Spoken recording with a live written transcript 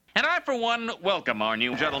And I, for one, welcome our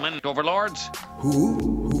new gentlemen, overlords.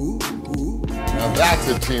 Who? Now that's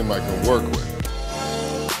a team I can work with.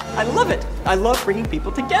 I love it. I love bringing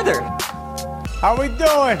people together. How we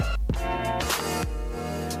doing?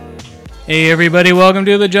 Hey everybody, welcome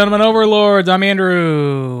to the Gentlemen Overlords. I'm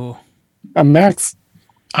Andrew. I'm Max.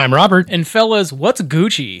 I'm Robert. And fellas, what's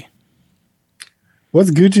Gucci?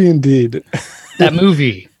 What's Gucci indeed? That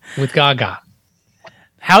movie with Gaga.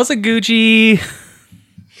 How's a Gucci?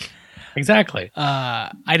 Exactly.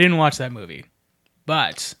 I didn't watch that movie.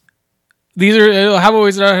 But these are, how about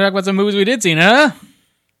we talk about some movies we did see, huh?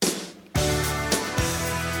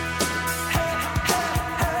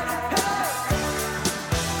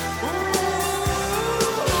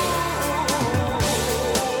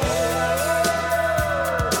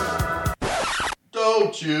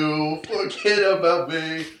 Don't you forget about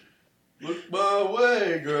me. Look my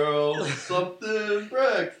way, girl. Something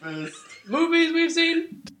breakfast. Movies we've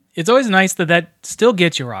seen. It's always nice that still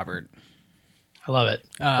gets you, Robert. I love it.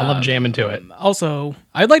 I love jamming to it. Also,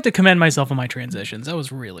 I'd like to commend myself on my transitions. That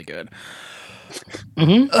was really good.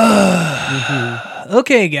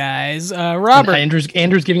 Okay, guys. Robert. Andrew's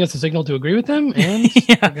giving us a signal to agree with him, and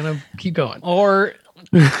we're going to keep going. Or,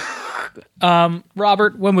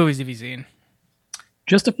 Robert, what movies have you seen?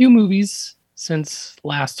 Just a few movies since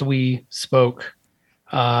last we spoke.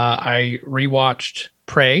 I rewatched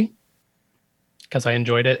Prey because I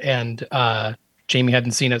enjoyed it, and Jamie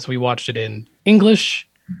hadn't seen it, so we watched it in English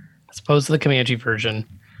as opposed to the Comanche version,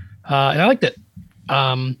 and I liked it.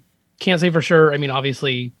 Can't say for sure. I mean,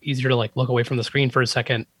 obviously, easier to like look away from the screen for a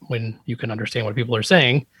second when you can understand what people are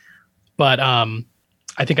saying. But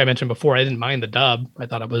I think I mentioned before, I didn't mind the dub. I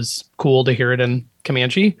thought it was cool to hear it in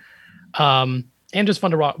Comanche. And just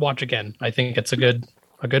fun to watch again. I think it's a good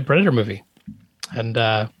Predator movie, and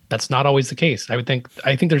that's not always the case. I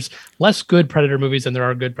think there's less good Predator movies than there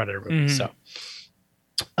are good Predator movies. So,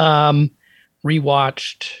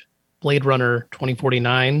 rewatched Blade Runner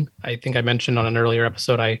 2049. I think I mentioned on an earlier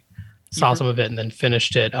episode I saw some of it and then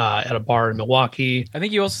finished it at a bar in Milwaukee. I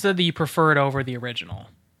think you also said that you prefer it over the original.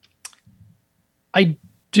 I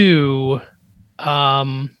do.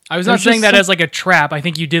 I was not saying that as like a trap. I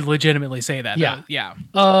think you did legitimately say that. Yeah. Yeah.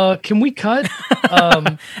 Can we cut?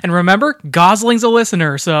 And remember, Gosling's a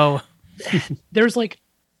listener, so There's like,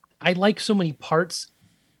 I like so many parts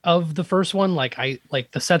of the first one. Like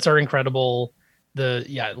the sets are incredible.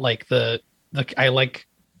 It's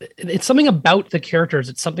something about the characters.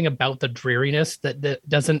 It's something about the dreariness that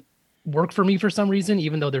doesn't work for me for some reason,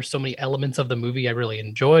 even though there's so many elements of the movie I really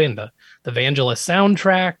enjoy, and the Vangelis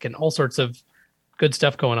soundtrack and all sorts of good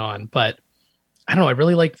stuff going on. But I don't know, I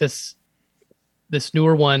really like this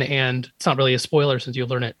newer one, and it's not really a spoiler since you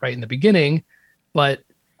learn it right in the beginning, but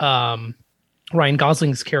Ryan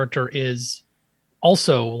Gosling's character is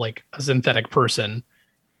also like a synthetic person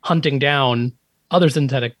hunting down other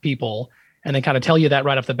synthetic people, and they kind of tell you that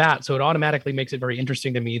right off the bat, so it automatically makes it very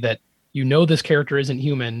interesting to me that this character isn't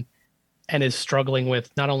human and is struggling with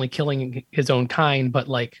not only killing his own kind, but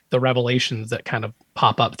like the revelations that kind of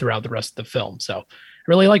pop up throughout the rest of the film. So I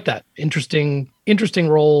really like that. Interesting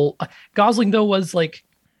role. Gosling though was like,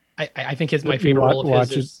 I think my favorite role of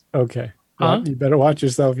his is... Okay. Huh? You better watch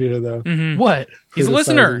yourself here though. Mhm. What? He's a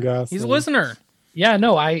listener. Gosling. He's a listener. Yeah,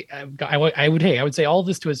 no, I would say all of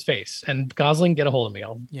this to his face, and Gosling, get a hold of me.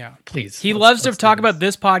 Please. He loves to talk about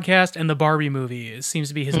this podcast and the Barbie movie. It seems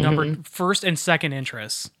to be his first and second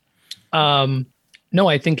interests. No,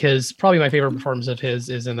 I think probably my favorite performance of his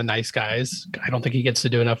is in The Nice Guys. I don't think he gets to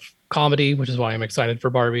do enough comedy, which is why I'm excited for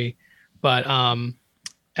Barbie. But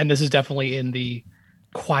and this is definitely in the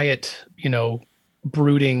quiet,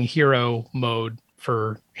 brooding hero mode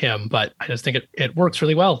for him. But I just think it works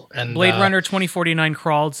really well. And Blade Runner 2049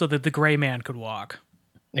 crawled so that the gray man could walk.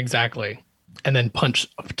 Exactly. And then punch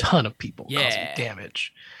a ton of people, causing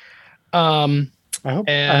damage. I hope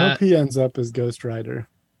he ends up as Ghost Rider.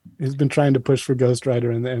 He's been trying to push for Ghost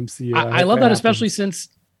Rider in the MCU. I love that, especially since,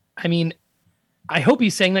 I mean, I hope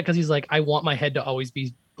he's saying that because he's like, I want my head to always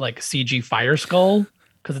be like CG Fire Skull,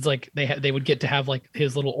 because it's like they would get to have like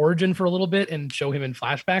his little origin for a little bit and show him in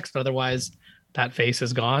flashbacks, but otherwise that face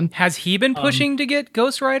is gone. Has he been pushing to get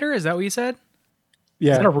Ghost Rider? Is that what you said?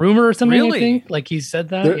 Yeah. Is that a rumor or something? Really? I think? Like he said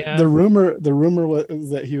that. The rumor was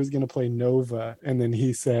that he was going to play Nova, and then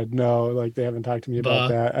he said no. Like they haven't talked to me about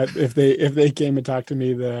that. If they came and talked to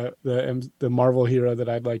me, the Marvel hero that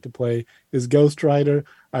I'd like to play is Ghost Rider.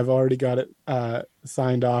 I've already got it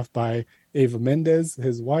signed off by Eva Mendes,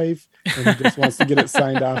 his wife, and he just wants to get it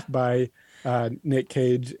signed off by Nick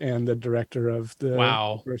Cage and the director of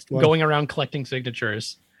the first one. Going around collecting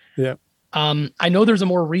signatures. Yeah. I know there's a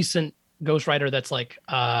more recent Ghost Rider that's like It's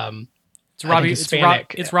I Robbie. think It's,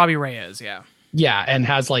 Hispanic. it's Robbie Reyes. Yeah. Yeah, and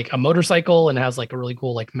has like a motorcycle and has like a really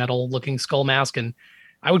cool like metal looking skull mask, and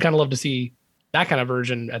I would kind of love to see that kind of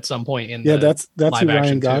version at some point in Yeah, the that's who live action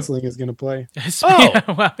Ryan too. Gosling is going to play. Oh!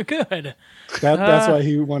 Yeah, wow, good. That's why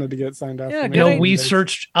he wanted to get signed off. yeah, from good You know, idea. we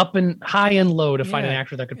searched up and high and low to find an Yeah,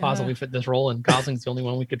 actor that could yeah. possibly fit this role, and Gosling's the only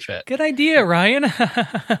one we could fit. Good idea, Ryan.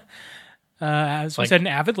 As we Like- said, an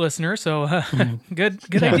avid listener, so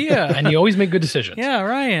good idea. And you always make good decisions. Yeah,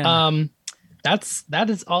 Ryan. That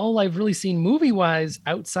is all I've really seen movie wise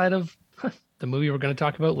outside of the movie we're going to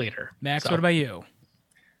talk about later. Max, So, what about you?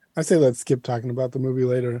 I say let's skip talking about the movie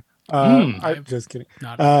later. I'm just kidding.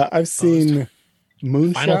 Not I've seen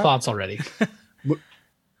Moonshot. final thoughts already?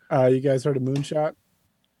 You guys heard of Moonshot?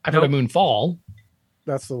 I've heard of Moonfall.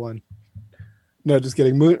 That's the one. No, just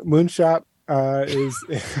kidding. Moonshot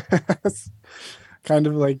is kind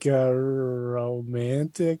of like a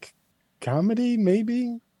romantic comedy,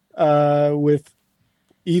 maybe, with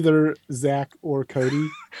either Zach or Cody.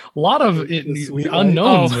 A lot of The Sweet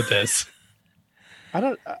unknowns Life. with this. I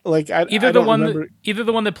don't like. I either don't remember. either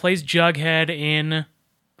the one that plays Jughead in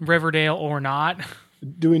Riverdale or not.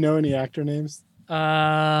 Do we know any actor names?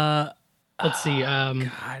 God, Let's see.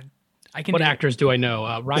 I can. What actors do I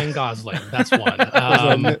know? Ryan Gosling. That's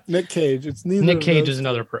one. Nick Cage. It's neither. Nick of Cage those. is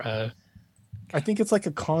another. I think it's like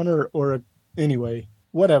a Connor or a. Anyway,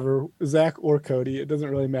 whatever. Zach or Cody. It doesn't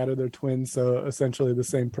really matter. They're twins, so essentially the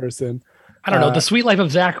same person. I don't know. The Sweet Life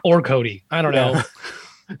of Zach or Cody. I don't know.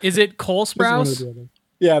 Is it Cole It's one or Sprouse? the other.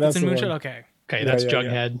 Yeah, that's It's in the Moonshot. one. Okay. Okay, Yeah, that's yeah,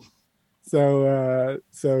 Jughead.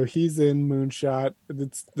 So he's in Moonshot.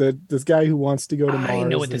 It's this guy who wants to go to Mars. I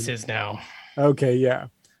know what this and- is now. Okay, yeah.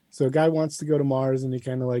 So a guy wants to go to Mars, and he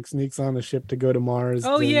kind of like sneaks on the ship to go to Mars.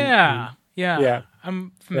 Oh and- yeah. and Yeah.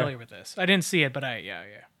 I'm familiar with this. I didn't see it, but yeah.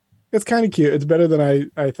 it's kind of cute. It's better than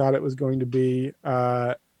I thought it was going to be.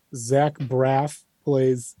 Zach Braff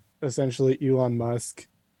plays essentially Elon Musk,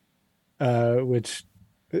 which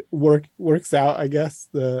works out, I guess.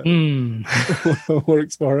 The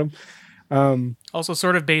works for him. Also,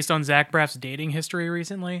 sort of based on Zach Braff's dating history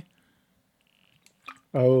recently.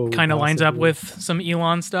 Oh, Kind of lines up possibly. with some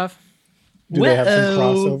Elon stuff. Do they have some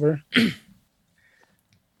Whoa.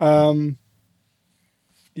 crossover?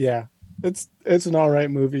 Yeah, it's an all right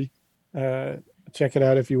movie. Check it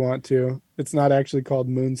out if you want to. It's not actually called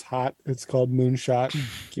Moon's Hot. It's called Moonshot.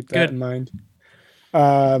 Keep that Good. in mind.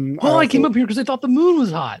 Well, I came up here because I thought the moon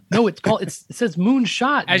was hot. No, it says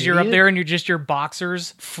Moonshot. As you you're up idiot. there and you're just your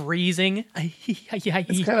boxers freezing.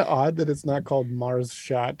 It's kind of odd that it's not called Mars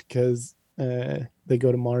Shot because they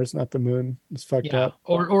go to Mars, not the moon. It's fucked Yeah, up.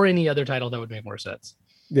 or any other title that would make more sense.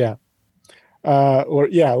 Yeah. Or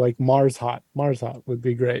yeah, like Mars Hot. Mars Hot would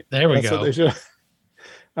be great. There we That's go. what they should.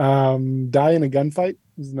 Die in a Gunfight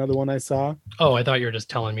is another one I saw. Oh, I thought you were just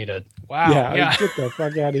telling me to. Wow. yeah, Yeah. get the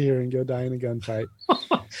fuck out of here and go die in a gunfight.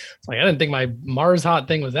 It's like I didn't think my Mars hot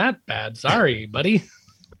thing was that bad. Sorry, buddy.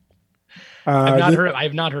 Uh,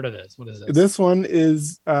 I've not heard of this. What is this? This one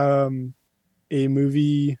is a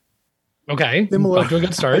movie Okay, similar. off to a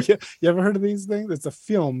good start. You ever heard of these things? It's a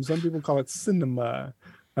film. Some people call it cinema.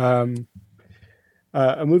 A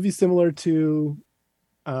movie similar to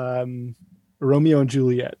Romeo and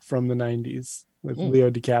Juliet from the 90s with Leo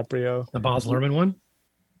DiCaprio. The Baz Luhrmann one.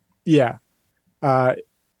 Yeah.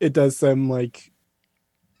 It does some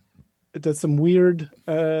weird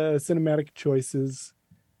cinematic choices,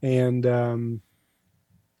 and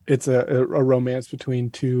it's a romance between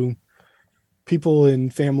two people in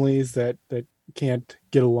families that can't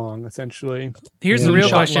get along, essentially. Here's the real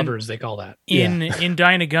Moonshot question. lovers, they call that. In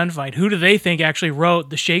Die in a Gunfight, who do they think actually wrote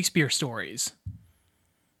the Shakespeare stories?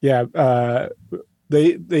 Yeah,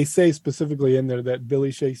 they say specifically in there that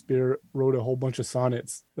Billy Shakespeare wrote a whole bunch of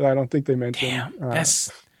sonnets. I don't think they mentioned. Damn,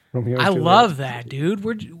 that's Romeo and I Juliet. love that, dude.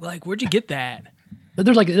 Where'd you get that? But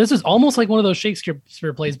there's like this is almost like one of those Shakespeare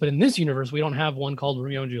plays, but in this universe we don't have one called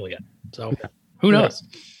Romeo and Juliet. So who knows?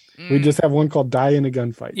 We just have one called Die in a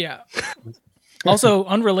Gunfight. Yeah. Also,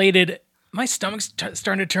 unrelated, my stomach's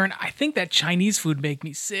starting to turn. I think that Chinese food make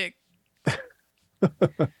me sick.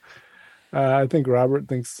 I think Robert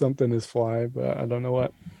thinks something is fly, but I don't know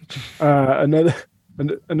what.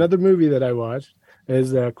 Another movie that I watched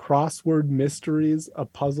is Crossword Mysteries: A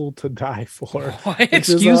Puzzle to Die For. What? Which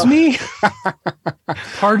is Excuse a- me?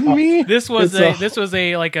 Pardon me? This was It's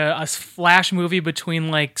a flash movie between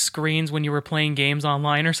like screens when you were playing games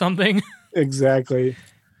online or something. Exactly.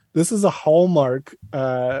 This is a Hallmark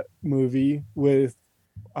movie with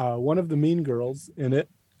one of the Mean Girls in it.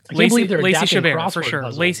 I can't believe they're Lacey adapting Chabert for crossword sure.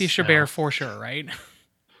 puzzles Lacey now. Chabert for sure, right?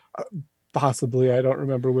 Possibly. I don't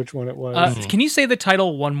remember which one it was. Can you say the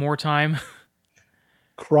title one more time?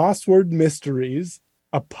 Crossword Mysteries,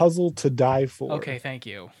 A Puzzle to Die For. Okay, thank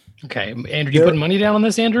you. Okay, Andrew, you putting money down on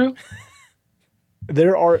this, Andrew?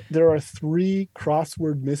 There are 3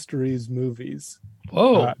 Crossword Mysteries movies.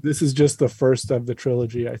 Whoa. This is just the first of the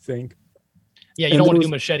trilogy, I think. Yeah, you don't want to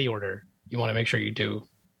do machete order. You want to make sure you do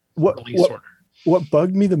release order. What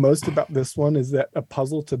bugged me the most about this one is that A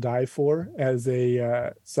Puzzle to Die For as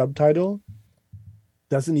a subtitle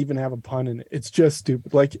doesn't even have a pun in it. It's just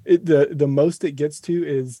stupid. Like the most it gets to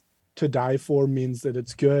is to die for means that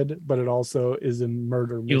it's good, but it also is a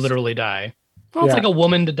murder mystery. You literally die. Well, it's like a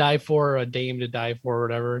woman to die for, a dame to die for, or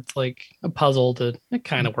whatever. It's like a puzzle it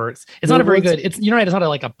kind of works. It's not a very good. It's you're right. It's not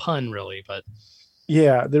like a pun really, but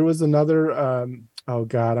yeah, there was another. Oh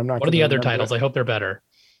God, I'm not. What are the other titles? I hope they're better.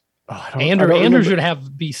 Oh, Andrew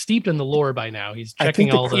should be steeped in the lore by now. He's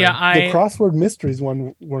checking all the. The Crossword Mysteries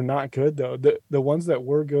one were not good though. The ones that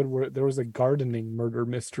were good there was a gardening murder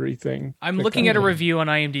mystery thing. I'm looking at a review on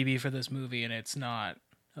IMDb for this movie, and it's not.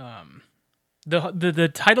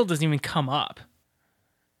 The title doesn't even come up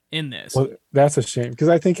in this. Well, that's a shame because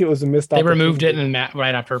I think it was a missed opportunity. They removed it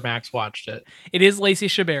right after Max watched it. It is Lacey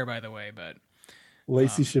Chabert, by the way, but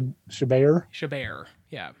Lacey Chabert. Chabert,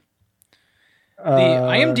 yeah. The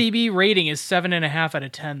IMDb rating is 7.5 out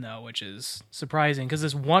of 10, though, which is surprising because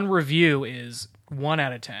this one review is 1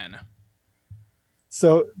 out of 10.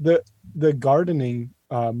 So the gardening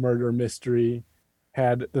murder mystery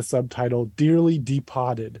had the subtitle "Dearly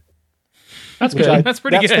Depotted." That's good. That's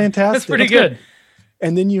pretty good. Fantastic. That's pretty good.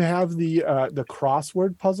 And then you have the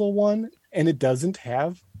crossword puzzle one, and it doesn't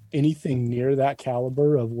have anything near that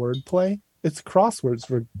caliber of wordplay. It's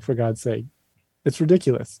crosswords for God's sake. It's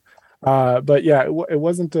ridiculous. But yeah, it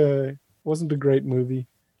wasn't a great movie.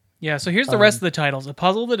 Yeah. So here's the rest of the titles: A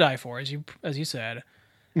Puzzle to Die For, as you said.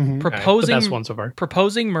 Mm-hmm. Proposing the best one so far.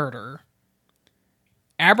 Proposing Murder.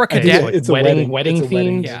 Abracadabra. It's a wedding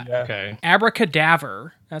theme. Yeah. Okay.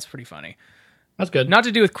 Abracadaver. That's pretty funny. That's good. Not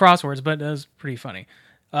to do with crosswords, but that's pretty funny.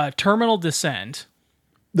 Terminal Descent.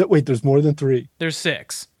 Wait, there's more than 3. There's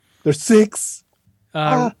 6. There's 6.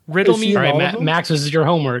 Riddle Me. All right, Max, this is your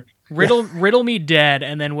homework. Riddle Me Dead,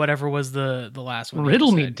 and then whatever was the last one.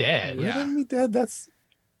 Riddle Me Dead. Yeah. Riddle Me Dead. That's.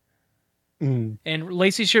 And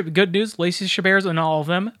good news. Lacey Chabert's in all of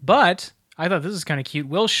them, but I thought this is kind of cute.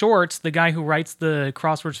 Will Shortz, the guy who writes the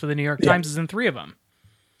crosswords for the New York Times, is in 3 of them.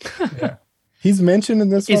 Yeah. He's mentioned in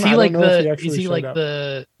this one. Is he like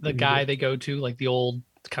the guy they go to, like the old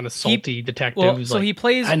kind of salty detective? Well, so he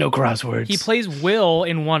plays. I know crosswords. He plays Will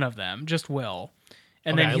in one of them, just Will,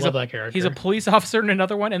 and then he's that character. He's a police officer in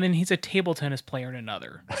another one, and then he's a table tennis player in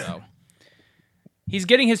another. So he's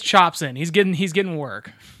getting his chops in. He's getting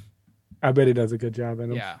work. I bet he does a good job in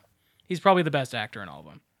them. Yeah, he's probably the best actor in all of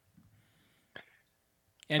them.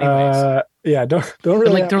 Anyways, yeah, don't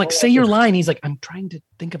really. They're like, say your line. He's like, I'm trying to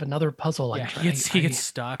think of another puzzle. Yeah, he gets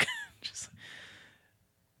stuck.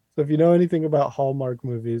 So if you know anything about Hallmark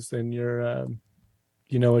movies, then you're,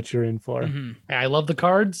 you know what you're in for. Mm-hmm. I love the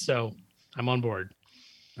cards, so I'm on board.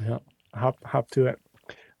 Yeah, hop to it.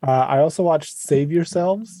 I also watched Save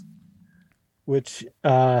Yourselves, which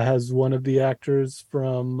has one of the actors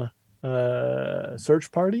from Search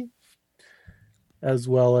Party, as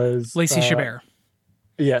well as Lacey Chabert.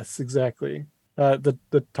 Yes, exactly.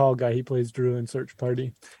 The tall guy, he plays Drew in Search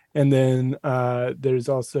Party. And then there's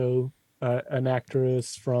also an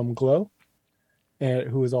actress from Glow,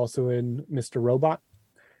 who is also in Mr. Robot.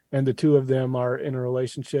 And the two of them are in a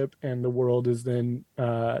relationship, and the world is then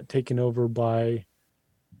taken over by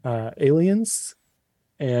aliens.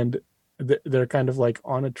 And they're kind of like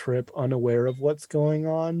on a trip, unaware of what's going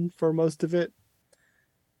on for most of it.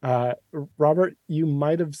 Robert, you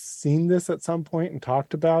might have seen this at some point and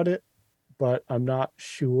talked about it, but I'm not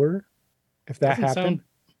sure if that happened.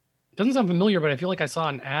 Doesn't sound familiar, but I feel like I saw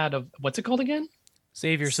an ad of what's it called again?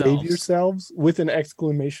 Save Yourselves with an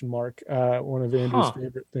exclamation mark. One of Andrew's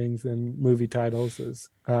favorite things in movie titles is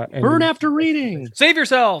burn after reading. Save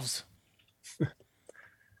yourselves.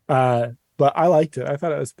 But I liked it. I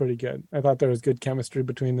thought it was pretty good. I thought there was good chemistry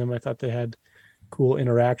between them. I thought they had cool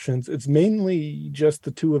interactions. It's mainly just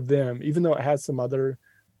the two of them, even though it has some other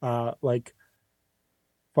like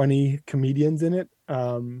funny comedians in it.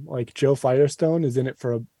 Like Joe Firestone is in it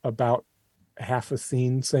for about half a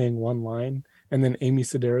scene saying one line, and then Amy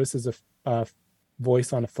Sedaris is a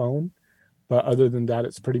voice on a phone. But other than that,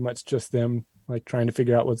 it's pretty much just them like trying to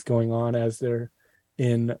figure out what's going on as they're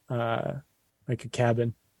in like a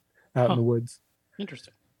cabin out in the woods.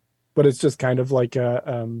 Interesting. But it's just kind of like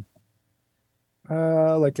a I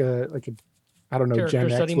don't know,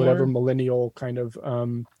 Gen X, whatever, millennial kind of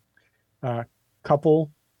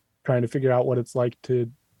couple trying to figure out what it's like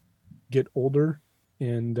to get older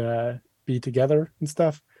and be together and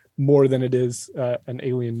stuff, more than it is an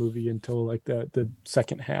alien movie until like the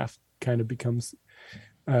second half kind of becomes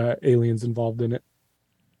aliens involved in it.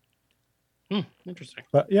 Interesting.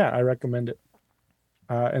 But yeah, I recommend it.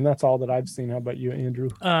 And that's all that I've seen. How about you, Andrew?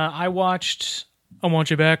 I watched I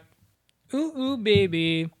Want You Back. Ooh, ooh,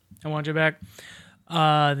 baby. I Want You Back.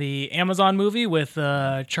 The Amazon movie with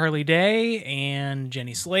Charlie Day and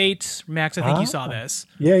Jenny Slate. Max, I think you saw this.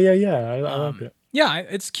 Yeah. I like it. Yeah,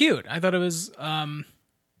 it's cute. I thought it was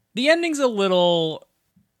the ending's a little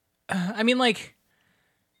I mean, like,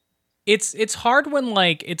 it's hard when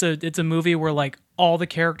like it's a movie where like all the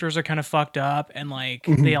characters are kind of fucked up and like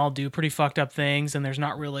they all do pretty fucked up things, and there's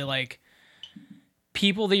not really like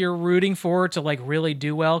people that you're rooting for to like really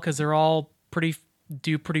do well because they're all pretty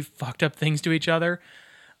fucked up things to each other.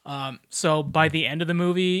 So by the end of the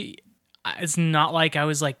movie, it's not like I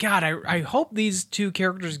was like, God, I hope these two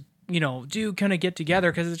characters, do kind of get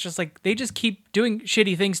together, because it's just like they just keep doing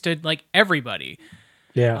shitty things to like everybody.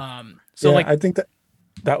 Yeah. So I think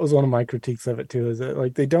that was one of my critiques of it too, is that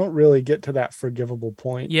like they don't really get to that forgivable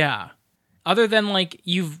point. Yeah. Other than like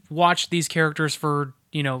you've watched these characters for,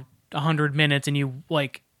 100 minutes and you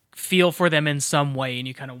like feel for them in some way and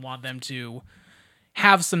you kind of want them to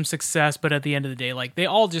have some success, but at the end of the day, like they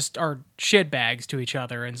all just are shit bags to each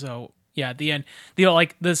other. And so, yeah, at the end,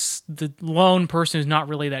 the lone person who's not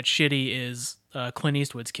really that shitty is Clint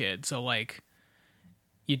Eastwood's kid. So like,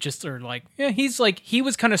 you just are like, yeah, he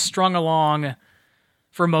was kind of strung along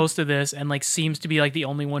for most of this and like seems to be like the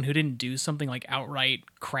only one who didn't do something like outright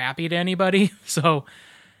crappy to anybody. So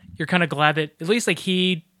you're kind of glad that at least like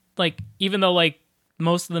he, like, even though like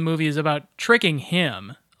most of the movie is about tricking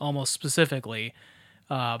him almost specifically,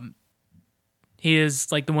 he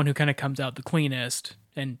is like the one who kind of comes out the cleanest,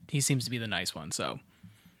 and he seems to be the nice one. So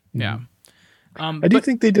yeah. I do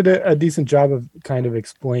think they did a decent job of kind of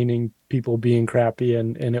explaining people being crappy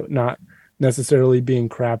and it not necessarily being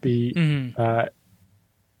crappy,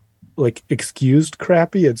 like excused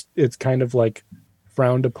crappy. It's kind of like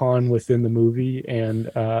frowned upon within the movie, and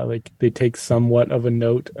like they take somewhat of a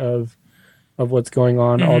note of what's going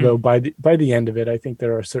on. Although by the end of it, I think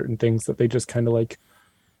there are certain things that they just kind of like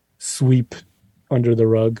sweep under the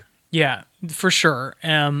rug. Yeah, for sure.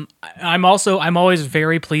 I'm always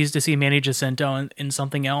very pleased to see Manny Jacinto in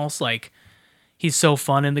something else. Like, he's so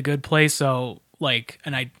fun in The Good Place. So like,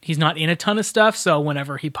 he's not in a ton of stuff. So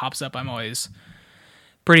whenever he pops up, I'm always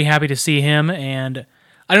pretty happy to see him. And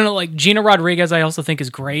I don't know, like Gina Rodriguez, I also think is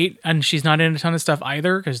great. And she's not in a ton of stuff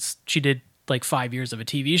either, because she did like 5 years of a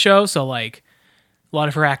TV show. So like a lot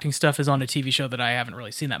of her acting stuff is on a TV show that I haven't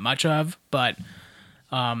really seen that much of. But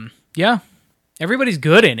yeah, everybody's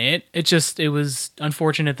good in it. It was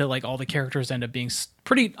unfortunate that like all the characters end up being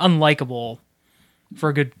pretty unlikable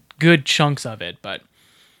for good chunks of it. But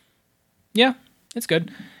yeah, it's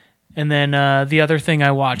good. And then the other thing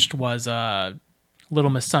I watched was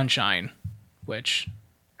Little Miss Sunshine, which...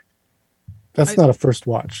 That's not a first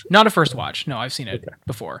watch. Not a first watch. No, I've seen it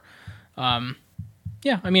before.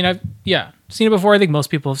 Yeah, I mean, I've seen it before. I think most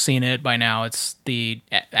people have seen it by now. It's the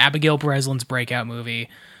Abigail Breslin's breakout movie.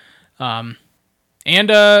 And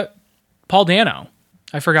Paul Dano,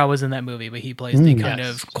 I forgot was in that movie, but he plays the kind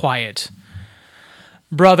of quiet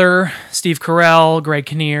brother. Steve Carell, Greg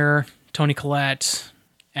Kinnear, Toni Collette,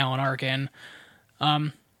 Alan Arkin.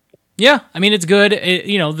 Yeah, I mean, it's good.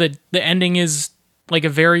 The ending is like a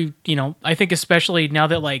very, I think especially now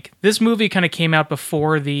that like this movie kind of came out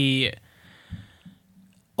before the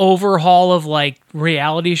overhaul of like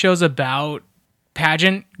reality shows about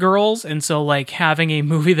pageant girls, and so like having a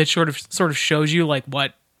movie that sort of shows you like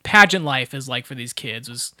what pageant life is like for these kids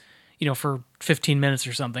was, for 15 minutes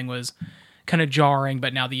or something, was kind of jarring.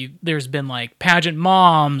 But now that there's been like Pageant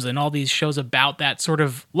Moms and all these shows about that sort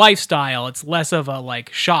of lifestyle, it's less of a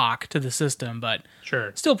like shock to the system, but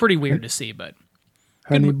sure, still pretty weird to see. But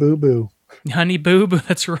Honey Boo Boo,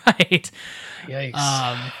 that's right.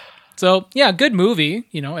 Yikes. So yeah, good movie.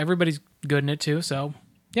 Everybody's good in it too. So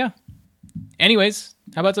yeah. Anyways,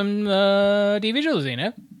 how about some TV shows,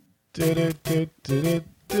 Zena?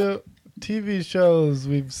 TV shows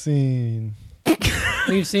we've seen.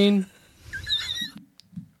 We've seen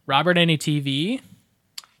Robert, any TV?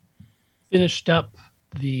 Finished up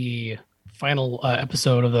the final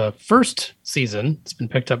episode of the first season. It's been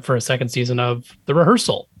picked up for a second season of The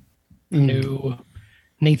Rehearsal, new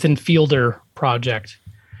Nathan Fielder project.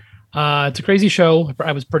 It's a crazy show.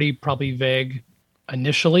 I was probably vague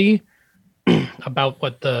initially about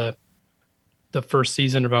what the the first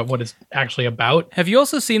season about what it's actually about. Have you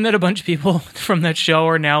also seen that a bunch of people from that show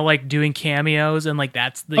are now like doing cameos and like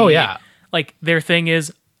that's the Oh, yeah. like their thing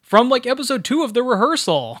is from like episode 2 of The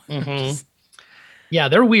Rehearsal. Yeah,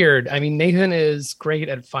 they're weird. I mean, Nathan is great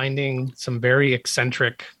at finding some very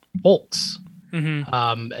eccentric folks.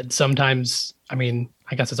 And sometimes, I mean,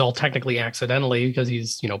 I guess it's all technically accidentally because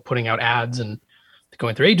he's, putting out ads and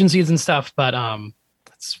going through agencies and stuff, but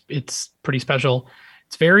it's pretty special.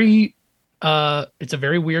 It's a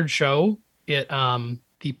very weird show.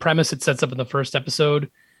 The premise it sets up in the first episode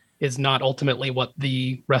is not ultimately what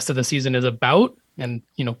the rest of the season is about, and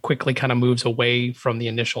quickly kind of moves away from the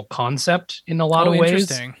initial concept in a lot of ways.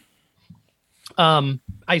 Interesting.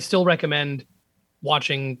 I still recommend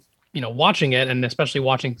watching it, and especially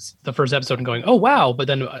watching the first episode and going, oh wow, but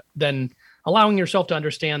then allowing yourself to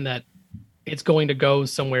understand that it's going to go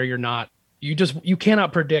somewhere you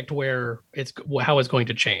cannot predict how it's going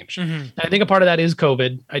to change. And I think a part of that is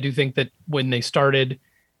COVID. I do think that when they started,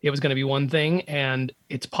 it was going to be one thing, and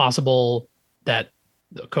it's possible that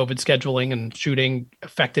the COVID scheduling and shooting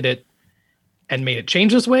affected it and made it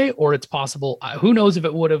change this way, or it's possible, who knows if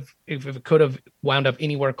it could have wound up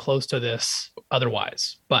anywhere close to this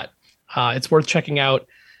otherwise, but it's worth checking out,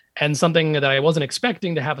 and something that I wasn't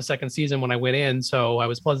expecting to have a second season when I went in. So I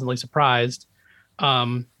was pleasantly surprised.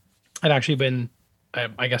 I've actually been,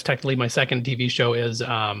 I guess technically my second TV show is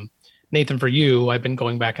Nathan For You. I've been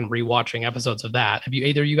going back and rewatching episodes of that. Have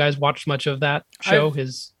either of you guys watched much of that show?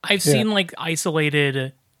 I've seen like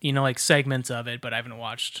isolated, like segments of it, but I haven't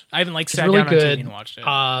like sat really down good. on TV and watched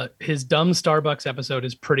it. His dumb Starbucks episode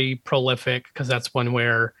is pretty prolific because that's one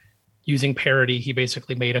where, using parody, he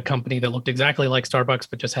basically made a company that looked exactly like Starbucks,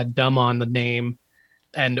 but just had dumb on the name,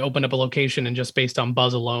 and opened up a location, and just based on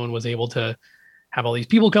buzz alone was able to have all these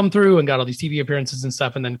people come through and got all these TV appearances and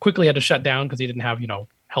stuff, and then quickly had to shut down because he didn't have,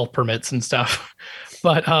 health permits and stuff.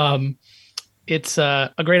 But it's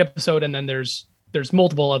a great episode. And then there's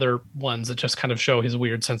multiple other ones that just kind of show his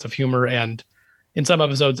weird sense of humor, and in some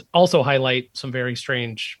episodes also highlight some very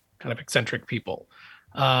strange kind of eccentric people.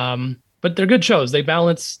 But they're good shows. They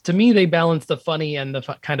balance the funny and the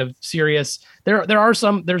kind of serious.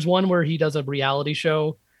 There's one where he does a reality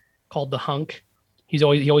show called The Hunk. He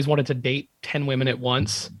always wanted to date 10 women at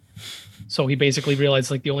once. So he basically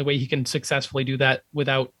realized like the only way he can successfully do that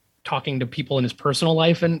without talking to people in his personal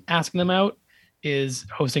life and asking them out is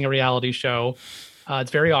hosting a reality show.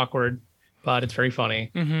 It's very awkward, but it's very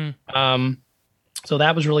funny. So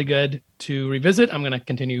that was really good to revisit. I'm going to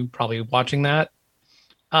continue probably watching that.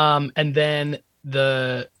 And then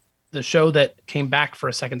the show that came back for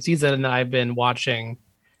a second season that I've been watching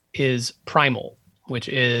is Primal, which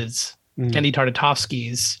is Andy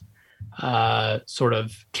Tartakovsky's sort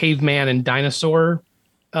of caveman and dinosaur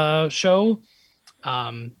show.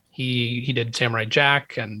 He did Samurai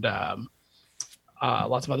Jack and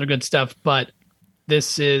lots of other good stuff, but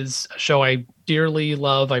this is a show I dearly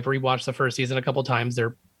love. I've rewatched the first season a couple times. I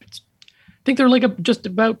think they're like just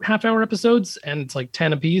about half-hour episodes, and it's like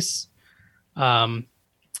 10 apiece.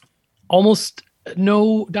 Almost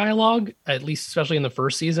no dialogue, at least especially in the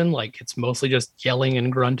first season. Like it's mostly just yelling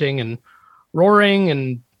and grunting and roaring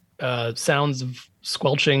and sounds of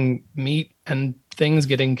squelching meat and things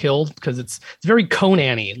getting killed, because it's very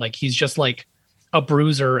Conan-y. Like he's just like a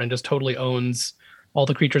bruiser and just totally owns all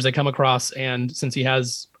the creatures they come across. And since he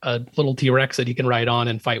has a little T-Rex that he can ride on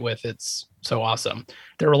and fight with, it's so awesome.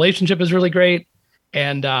 Their relationship is really great.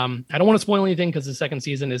 And I don't want to spoil anything because the second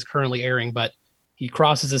season is currently airing, but he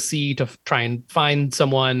crosses a sea to try and find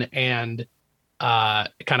someone, and it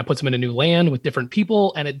kind of puts him in a new land with different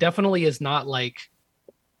people. And it definitely is not like,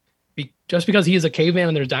 just because he is a caveman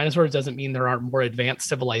and there's dinosaurs doesn't mean there aren't more advanced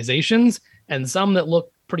civilizations, and some that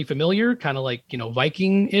look pretty familiar, kind of like,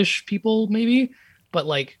 Viking-ish people maybe, but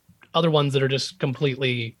like other ones that are just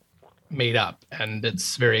completely made up. And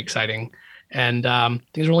it's very exciting. And I think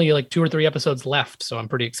there's only like 2 or 3 episodes left, so I'm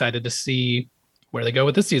pretty excited to see where they go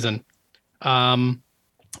with this season. I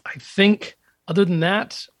think other than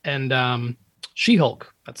that, and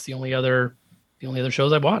She-Hulk, that's the only other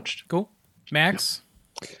shows I've watched. Cool. Max?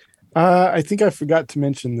 I think I forgot to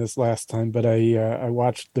mention this last time, but I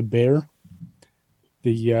watched The Bear,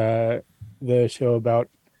 the show about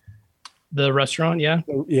the restaurant.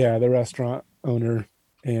 The restaurant owner,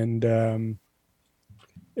 and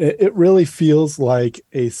it really feels like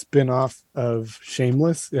a spin-off of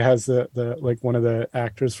Shameless. It has the like one of the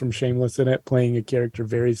actors from Shameless in it, playing a character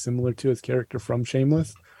very similar to his character from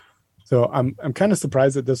Shameless. So I'm kind of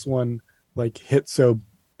surprised that this one like hit so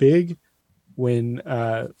big when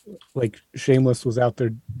like Shameless was out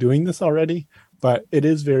there doing this already, but it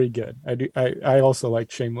is very good. I also like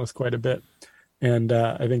Shameless quite a bit. and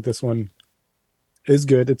I think this one is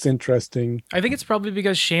good. It's interesting. I think it's probably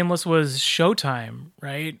because Shameless was Showtime,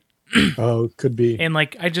 right? Oh, could be. And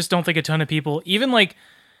like, I just don't think a ton of people, even like,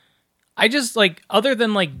 I just like, other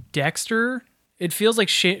than like Dexter, it feels like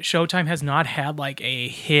Showtime has not had like a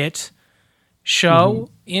hit show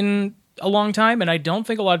in a long time. And I don't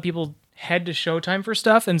think a lot of people head to Showtime for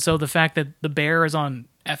stuff. And so the fact that The Bear is on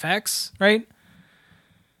FX, right?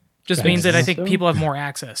 Just means that I think people have more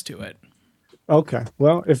access to it. Okay.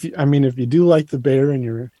 Well, if you do like The Bear and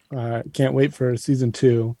you're can't wait for season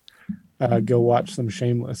 2, go watch some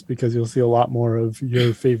Shameless, because you'll see a lot more of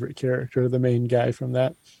your favorite character, the main guy from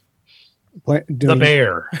that. The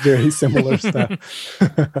Bear. Very similar stuff.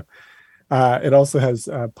 It also has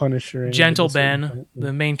Punisher. Gentle Ben,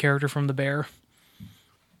 the main character from The Bear.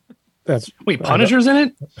 Wait, Punisher's in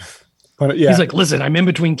it? Yeah. He's like, listen, I'm in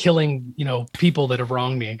between killing, people that have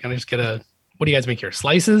wronged me. Can I just get what do you guys make here?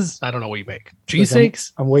 Slices? I don't know what you make. Cheese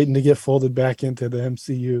steaks? I'm waiting to get folded back into the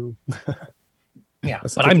MCU. Yeah,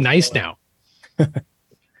 but I'm nice now.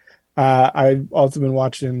 I've also been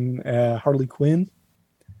watching Harley Quinn,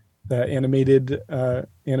 the animated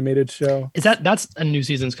show. Is that's a new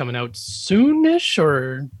season's coming out soonish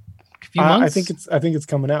or a few months? I think it's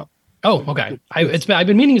coming out. Oh, okay. I've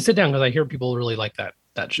been meaning to sit down because I hear people really like that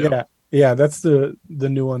show. Yeah, that's the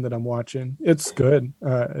new one that I'm watching. It's good.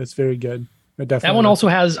 It's very good. That one also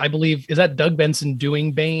has, I believe, is that Doug Benson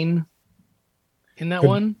doing Bane in that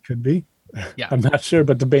one? Could be. Yeah, I'm not sure,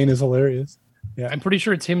 but the Bane is hilarious. Yeah, I'm pretty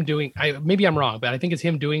sure it's him doing. Maybe I'm wrong, but I think it's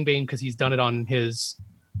him doing Bane because he's done it on his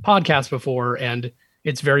podcast before, and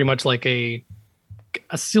it's very much like a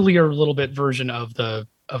sillier little bit version of the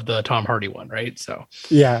Tom Hardy one, right? So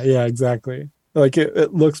yeah, exactly. Like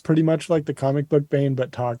it looks pretty much like the comic book Bane,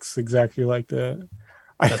 but talks exactly like the.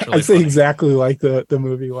 I'd say exactly like the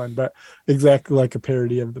movie one, but exactly like a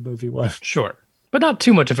parody of the movie one. Sure, but not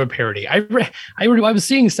too much of a parody. I was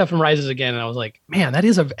seeing stuff from Rises Again, and I was like, man, it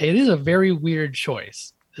is a very weird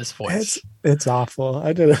choice. This voice, it's awful.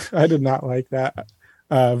 I did not like that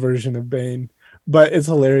version of Bane, but it's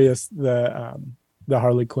hilarious. The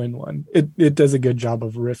Harley Quinn one, it does a good job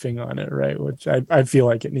of riffing on it, right? Which I feel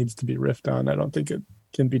like it needs to be riffed on. I don't think it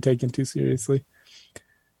can be taken too seriously.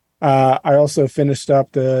 I also finished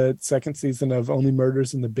up the second season of Only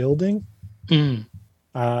Murders in the Building.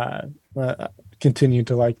 Continue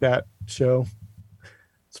to like that show.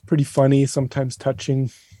 It's pretty funny, sometimes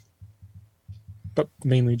touching, but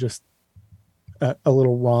mainly just a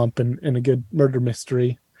little romp and a good murder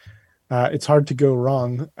mystery. It's hard to go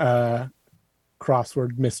wrong.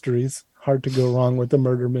 Crossword mysteries. Hard to go wrong with a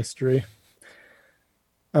murder mystery.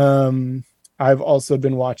 I've also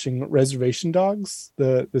been watching Reservation Dogs,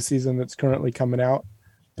 the season that's currently coming out.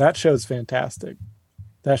 That show's fantastic.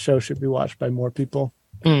 That show should be watched by more people.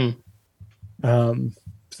 So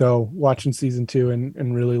watching season 2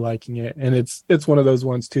 and really liking it. And it's one of those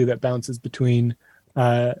ones too that bounces between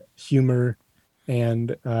humor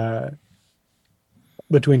and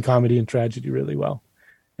between comedy and tragedy really well.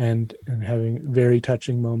 And having very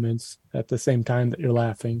touching moments at the same time that you're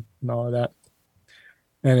laughing and all of that.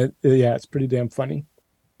 And it's pretty damn funny.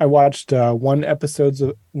 I watched one episode.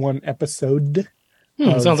 Sounds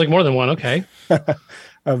like more than one. Okay.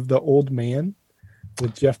 Of The Old Man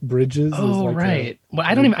with Jeff Bridges. Oh, right. Well,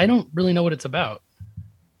 I don't really know what it's about.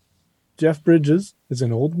 Jeff Bridges is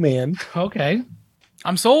an old man. Okay.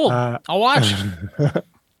 I'm sold. I'll watch.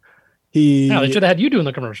 They should have had you doing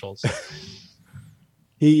the commercials.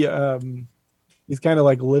 He's kind of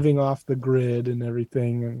like living off the grid and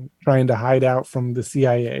everything and trying to hide out from the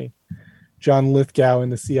CIA. John Lithgow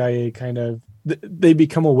and the CIA they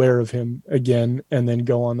become aware of him again and then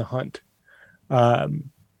go on the hunt.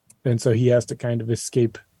 And so he has to kind of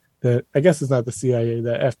escape I guess it's not the CIA,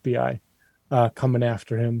 the FBI coming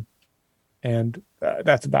after him. And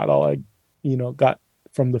that's about all I, got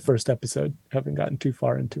from the first episode. Haven't gotten too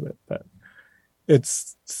far into it, but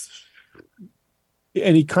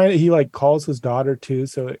and he like calls his daughter too,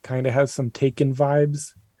 so it kind of has some Taken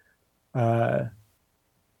vibes. But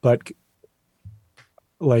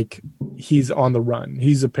like he's on the run.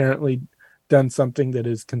 He's apparently done something that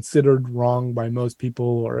is considered wrong by most people,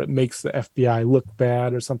 or it makes the FBI look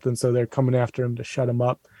bad or something, so they're coming after him to shut him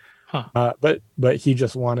up. But he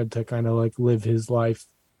just wanted to kind of like live his life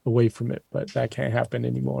away from it, but that can't happen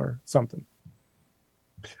anymore. Something.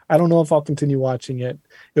 I don't know if I'll continue watching it.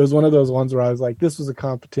 It was one of those ones where I was like, this was a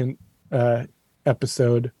competent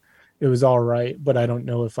episode. It was all right, but I don't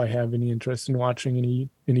know if I have any interest in watching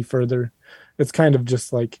any further. It's kind of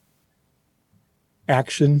just like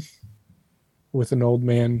action with an old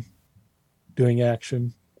man doing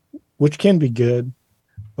action, which can be good,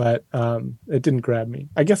 but it didn't grab me.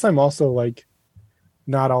 I guess I'm also like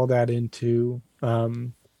not all that into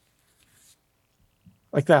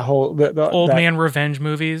like that whole the Old that, man revenge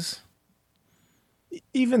movies.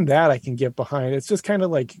 even that I can get behind. It's just kind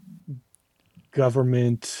of like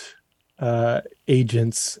government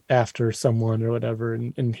agents after someone or whatever,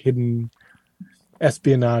 and hidden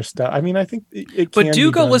espionage stuff. I mean, I think it But can do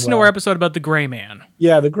be go done listen to well. our episode about the Gray Man.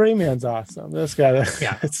 Yeah, the Gray Man's awesome. This guy,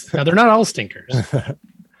 Yeah. it's, Now they're not all stinkers.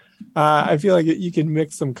 I feel like you can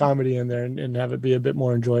mix some comedy in there and have it be a bit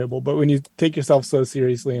more enjoyable. But when you take yourself so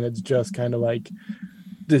seriously and it's just kind of like,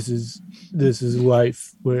 this is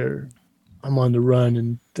life where I'm on the run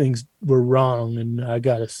and things were wrong and I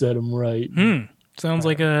gotta set them right. Sounds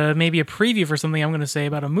like maybe a preview for something I'm going to say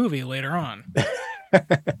about a movie later on.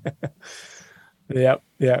 Yeah.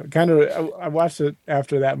 Kind of. I watched it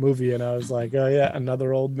after that movie, and I was like, "Oh yeah,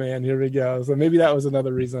 another old man. Here we go." So maybe that was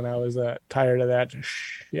another reason I was tired of that.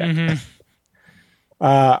 Yeah.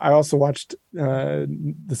 I also watched the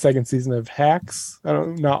second season of Hacks.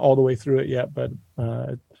 Not all the way through it yet, but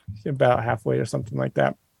about halfway or something like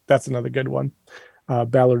that. That's another good one.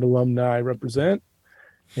 Ballard alumni represent,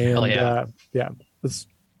 and Hell yeah. yeah, it's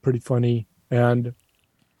pretty funny, and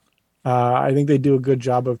I think they do a good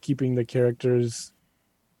job of keeping the characters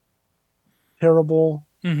terrible,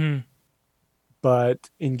 but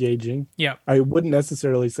engaging. Yeah. I wouldn't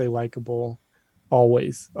necessarily say likable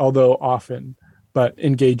always, although often, but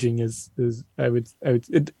engaging is I would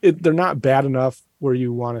they're not bad enough where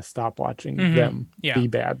you want to stop watching them be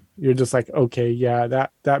bad. You're just like, okay, yeah,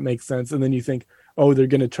 that makes sense. And then you think, oh, they're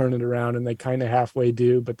going to turn it around, and they kind of halfway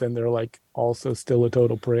do, but then they're like also still a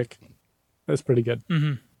total prick. That's pretty good.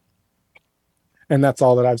 And that's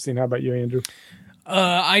all that I've seen. How about you, Andrew?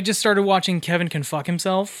 I just started watching Kevin Can Fuck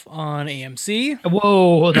Himself on AMC.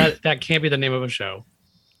 Whoa, that can't be the name of a show.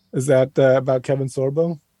 Is that about Kevin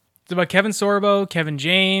Sorbo? It's about Kevin Sorbo, Kevin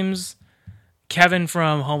James, Kevin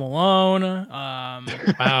from Home Alone.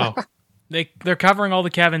 Wow. They're covering all the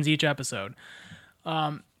Kevins each episode.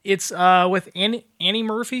 It's with Annie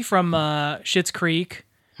Murphy from Schitt's Creek.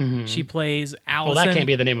 She plays Allison. Well, that can't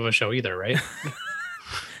be the name of a show either, right?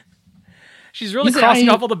 She's really crossing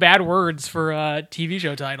off all the bad words for TV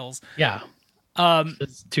show titles. Yeah.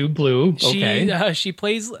 It's too blue. Okay. She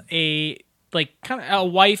plays a kind of a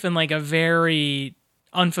wife in like a very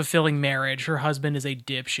unfulfilling marriage. Her husband is a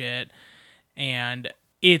dipshit, and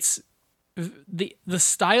it's the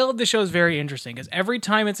style of the show is very interesting because every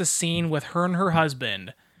time it's a scene with her and her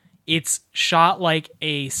husband, it's shot like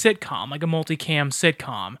a sitcom, like a multicam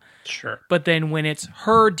sitcom. Sure. But then when it's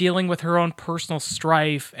her dealing with her own personal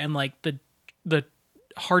strife and like the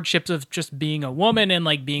hardships of just being a woman and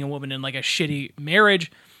like being a woman in like a shitty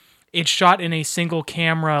marriage, it's shot in a single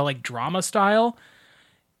camera like drama style.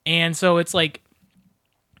 And so it's like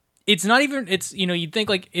it's not even you'd think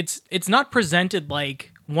like it's not presented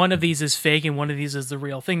like one of these is fake and one of these is the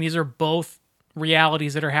real thing. These are both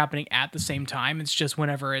realities that are happening at the same time. It's just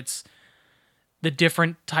whenever it's the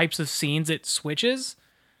different types of scenes it switches.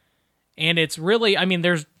 And it's really, I mean,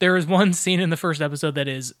 there is one scene in the first episode that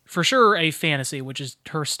is for sure a fantasy, which is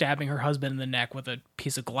her stabbing her husband in the neck with a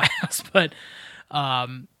piece of glass. But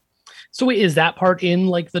so wait, is that part in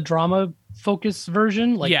like the drama focus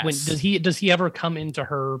version? Like, yes. when does he ever come into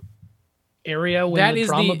her area when that the is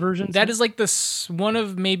drama version? That is like one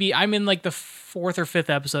of maybe I'm in like the fourth or fifth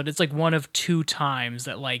episode. It's like one of two times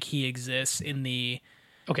that like he exists in the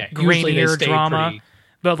grainier drama. Pretty...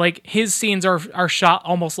 But like his scenes are shot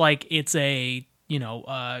almost like it's a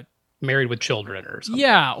Married with Children or something.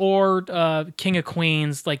 Yeah, or King of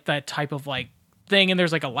Queens, like that type of like thing. And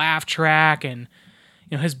there's like a laugh track, and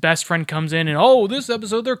his best friend comes in and this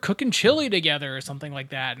episode they're cooking chili together or something like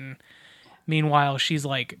that. And meanwhile, she's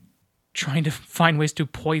like trying to find ways to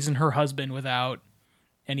poison her husband without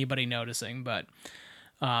anybody noticing. But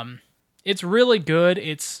it's really good.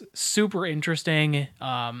 It's super interesting.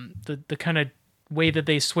 The kind of way that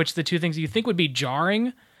they switch the two things you think would be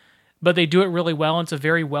jarring, but they do it really well. And it's a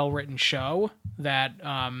very well written show that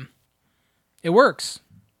it works.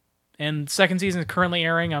 And second season is currently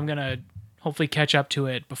airing. I'm gonna hopefully catch up to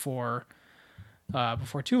it before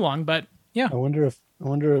too long. But yeah, I wonder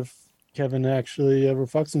if Kevin actually ever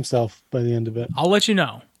fucks himself by the end of it. I'll let you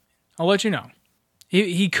know.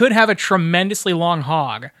 He could have a tremendously long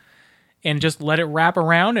hog and just let it wrap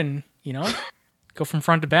around and go from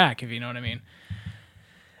front to back, if you know what I mean.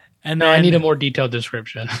 And then I need a more detailed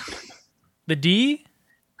description. The D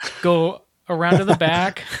go around to the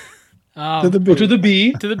back. To the B.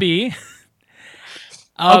 To the B.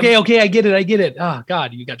 Okay, I get it. Oh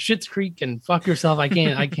God, you got Schitt's Creek and fuck yourself. I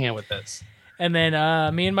can't with this. And then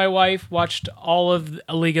me and my wife watched all of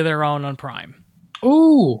A League of Their Own on Prime.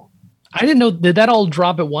 Ooh, I didn't know. Did that all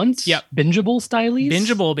drop at once? Yep. Bingeable stylies?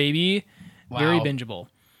 Bingeable, baby. Wow. Very bingeable.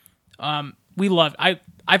 We loved. I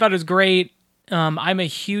thought it was great. I'm a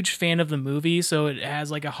huge fan of the movie, so it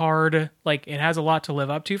has like a hard, like it has a lot to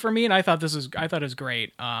live up to for me, and I thought it was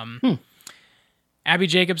great. Abby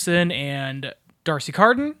Jacobson and Darcy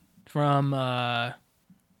Carden from why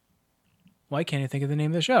can't I think of the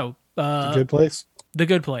name of the show? The Good Place. The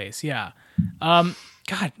Good Place, yeah. God,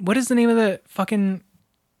 what is the name of the fucking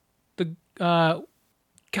God?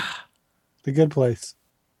 The Good Place.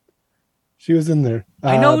 She was in there.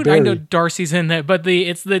 I know Barry. Darcy's in there, but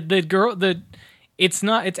it's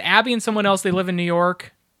Abby and someone else. They live in New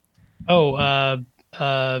York. Oh,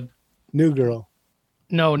 New Girl.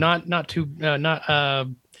 no, not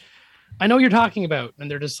I know what you're talking about,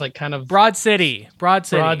 and they're just like kind of Broad City. Broad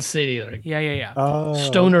City, like Yeah. Oh,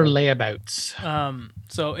 stoner layabouts.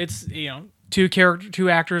 So it's two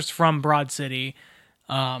actors from Broad City.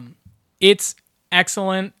 It's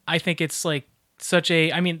excellent. I think it's like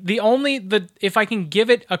if I can give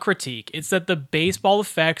it a critique, it's that the baseball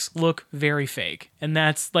effects look very fake, and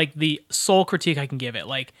that's like the sole critique I can give it.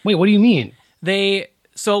 Like, Wait, what do you mean?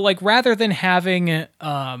 Rather than having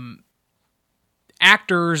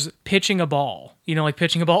actors pitching a ball, like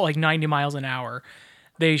pitching a ball like 90 miles an hour,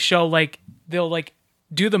 they show like they'll like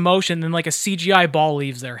do the motion, then like a CGI ball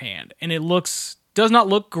leaves their hand, and it does not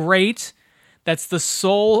look great. That's the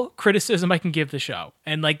sole criticism I can give the show.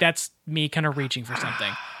 And like, that's me kind of reaching for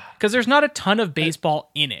something, because there's not a ton of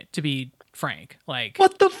baseball in it, to be frank. Like,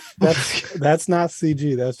 What the? that's not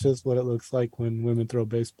CG. That's just what it looks like when women throw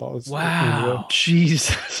baseballs. wow.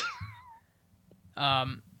 Jesus.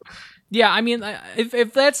 Yeah, I mean,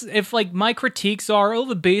 if like my critiques are,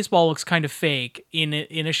 the baseball looks kind of fake in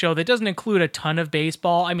a show that doesn't include a ton of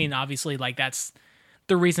baseball. I mean, obviously, like that's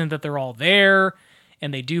the reason that they're all there,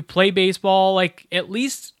 and they do play baseball like at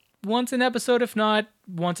least once an episode, if not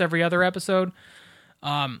once every other episode.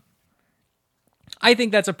 I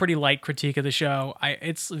think that's a pretty light critique of the show.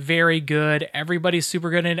 It's very good. Everybody's super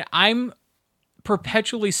good in it. I'm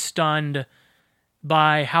perpetually stunned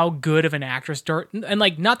by how good of an actress and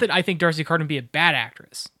like, not that I think Darcy Carden be a bad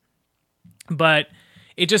actress, but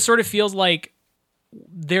it just sort of feels like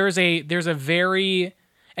there's a very,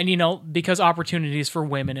 and because opportunities for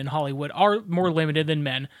women in Hollywood are more limited than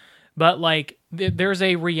men, but like there's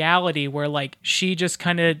a reality where like she just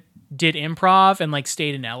kind of did improv and like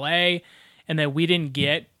stayed in LA, and that we didn't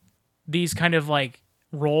get these kind of like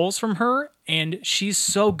roles from her, and she's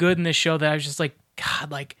so good in this show that I was just like,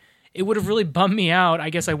 God, like it would have really bummed me out. I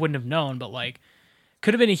guess I wouldn't have known, but like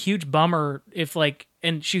could have been a huge bummer if like,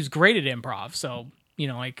 and she's great at improv, so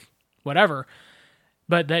like whatever,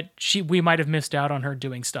 but that we might have missed out on her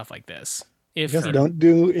doing stuff like this. Just don't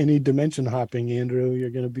do any dimension hopping, Andrew. You're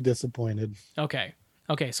going to be disappointed. Okay,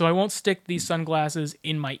 so I won't stick these sunglasses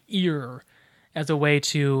in my ear as a way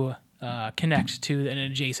to connect to an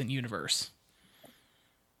adjacent universe.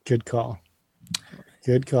 Good call.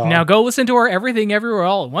 Good call. Now go listen to our Everything Everywhere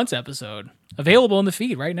All at Once episode, available in the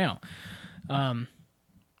feed right now.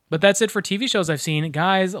 But that's it for TV shows I've seen.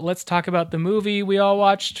 Guys, let's talk about the movie we all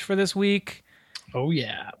watched for this week. Oh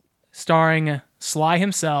yeah. Starring Sly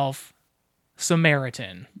himself,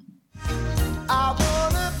 Samaritan. I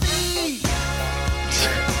wanna be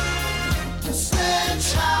the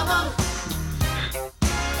sledgehammer.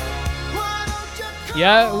 Why don't you come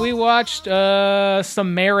Yeah, we watched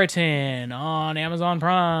Samaritan on Amazon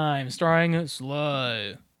Prime, starring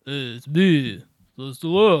Sly. Stallone.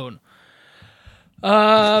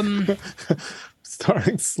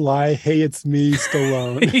 Starring Sly. Hey, it's me,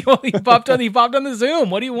 Stallone. he popped on the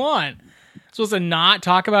Zoom. What do you want? Supposed to not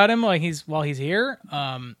talk about him while he's here.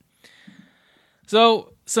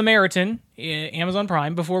 So Samaritan, Amazon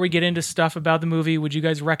Prime. Before we get into stuff about the movie, would you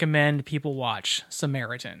guys recommend people watch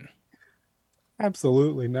Samaritan?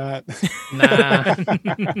 Absolutely not. Nah,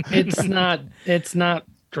 it's not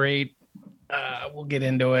great. We'll get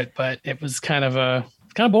into it, but it was kind of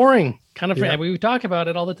boring. We talk about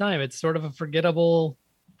it all the time. It's sort of a forgettable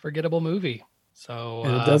movie. So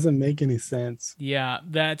And it doesn't make any sense. Yeah,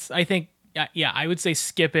 I would say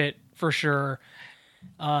skip it for sure.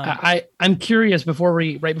 I'm curious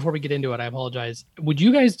right before we get into it, I apologize. Would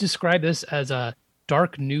you guys describe this as a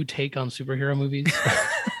dark new take on superhero movies?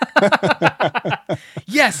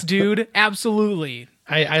 Yes, dude, absolutely.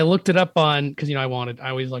 I looked it up on, because I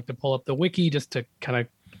always like to pull up the wiki just to kind of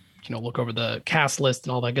look over the cast list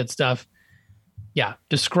and all that good stuff. Yeah,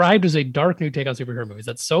 described as a dark new take on superhero movies.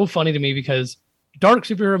 That's so funny to me because dark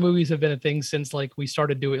superhero movies have been a thing since like we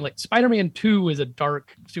started doing like Spider-Man 2 is a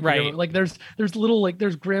dark superhero. Right. Like there's little like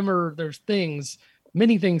there's grimmer, there's things,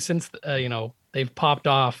 many things since they've popped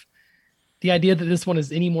off. The idea that this one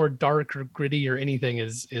is any more dark or gritty or anything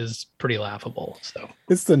is pretty laughable. So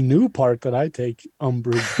It's the new part that I take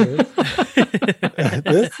umbrage with.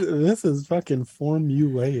 This is fucking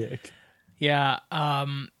formulaic. Yeah,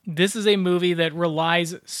 this is a movie that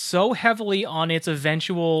relies so heavily on its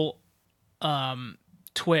eventual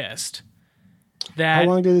twist that How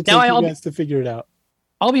long did it take you guys to figure it out?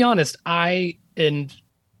 I'll be honest, you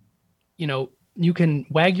can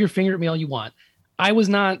wag your finger at me all you want. I was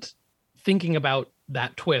not thinking about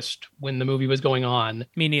that twist when the movie was going on.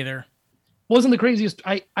 Me neither. Wasn't the craziest.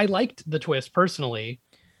 I liked the twist personally,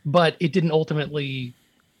 but it didn't ultimately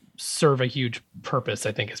serve a huge purpose.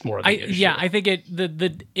 I think is more of the issue. Yeah, I think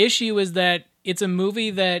the issue is that it's a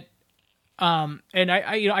movie that and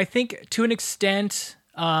I think to an extent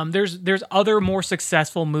there's other more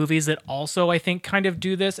successful movies that also I think kind of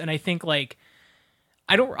do this, and I think like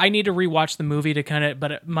I need to rewatch the movie to kind of,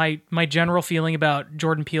 but my general feeling about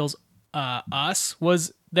Jordan Peele's Us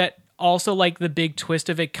was that also like the big twist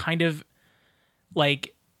of it kind of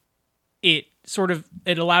like it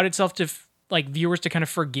allowed itself to like viewers to kind of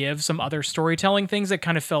forgive some other storytelling things that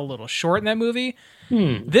kind of fell a little short in that movie.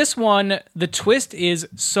 This one, the twist is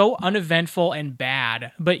so uneventful and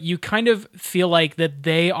bad, but you kind of feel like that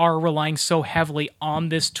they are relying so heavily on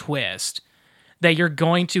this twist that you're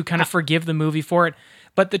going to kind of forgive the movie for it.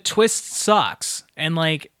 But the twist sucks. And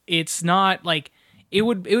like, it's not like, it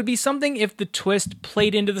would be something if the twist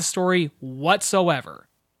played into the story whatsoever,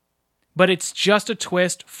 but it's just a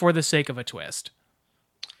twist for the sake of a twist.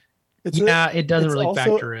 It doesn't really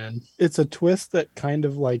factor in. It's a twist that kind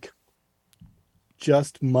of like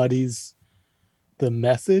just muddies the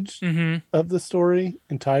message of the story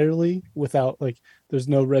entirely without like, there's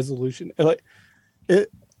no resolution. Like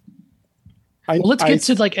it. Let's get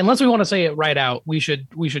to like, unless we want to say it right out, we should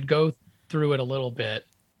go through it a little bit.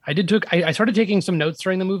 I started taking some notes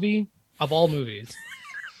during the movie of all movies.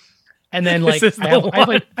 And then like I have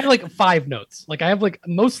like 5 notes. Like I have like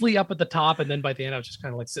mostly up at the top, and then by the end I was just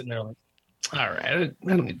kind of like sitting there like, all right, I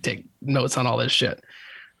don't need to take notes on all this shit.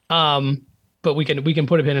 But we can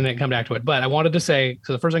put a pin in it and come back to it. But I wanted to say,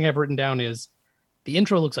 so the first thing I've written down is the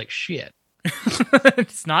intro looks like shit.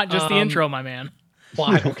 It's not just the intro, my man.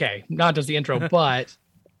 Well, okay, not just the intro, but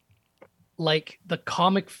like the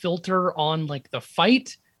comic filter on like the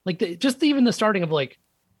fight, like even the starting of like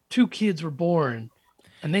 2 kids were born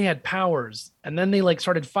and they had powers, and then they like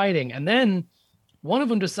started fighting, and then one of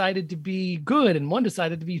them decided to be good and one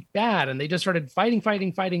decided to be bad, and they just started fighting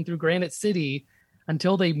through Granite City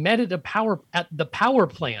until they met at the power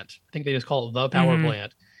plant. I think they just call it the power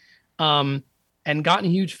plant, and got in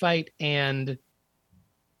a huge fight, and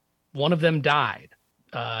one of them died.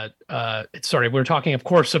 We're talking, of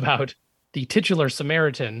course, about the titular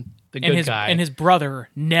Samaritan, the good guy, and his brother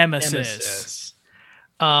Nemesis.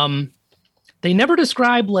 They never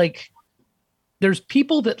describe like there's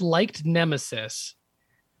people that liked Nemesis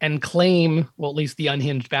and claim, well, at least the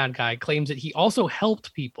unhinged bad guy claims that he also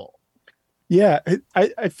helped people. Yeah,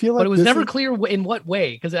 I feel like, but it was never clear in what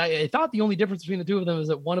way, because I thought the only difference between the two of them is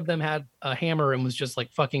that one of them had a hammer and was just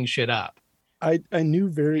like fucking shit up. I knew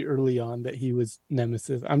very early on that he was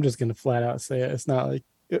Nemesis. I'm just gonna flat out say it. It's not like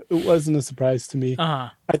it wasn't a surprise to me.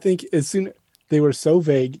 I think as soon they were so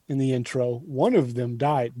vague in the intro, one of them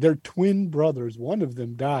died. They're twin brothers. One of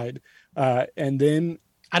them died, and then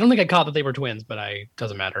I don't think I caught that they were twins, but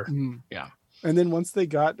doesn't matter. Yeah. And then once they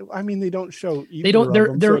got, I mean, they don't show. They don't. They're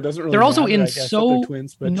so it doesn't really they're also matter, in I guess, so that they're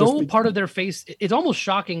twins, but no part of their face. It's almost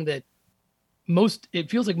shocking that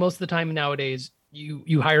it feels like most of the time nowadays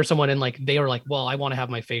you hire someone and like they are like, well, I want to have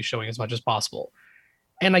my face showing as much as possible,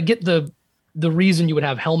 and I get the reason you would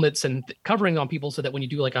have helmets and covering on people so that when you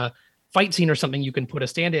do like a fight scene or something, you can put a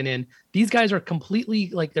stand-in in. These guys are completely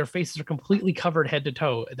like their faces are completely covered head to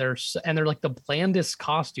toe. They're like the blandest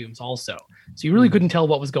costumes also, so you really couldn't tell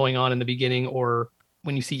what was going on in the beginning or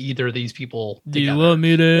when you see either of these people together. Do you want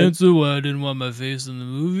me to answer why I didn't want my face in the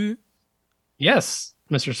movie? Yes,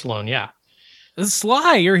 Mr. Stallone. Yeah.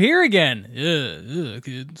 Sly, you're here again. Yeah,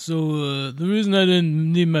 kid. So the reason I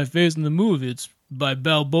didn't need my face in the movie, it's by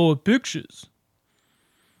Balboa Pictures.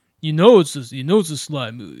 You know it's a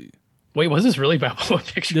Sly movie. Wait, was this really Balboa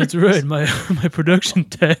Pictures? That's right. My production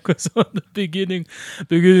tag was on the beginning of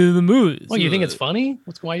the movie. Well, you think it's funny?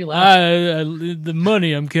 Why are you laughing? The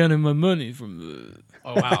money. I'm counting my money from.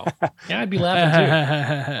 Oh wow! Yeah, I'd be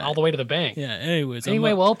laughing too, all the way to the bank. Yeah. Anyways.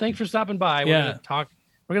 Well, thanks for stopping by.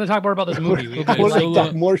 We're We're gonna talk more about this movie. We, Okay, I want so to look-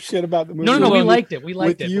 talk more shit about the movie. no, we long liked it. We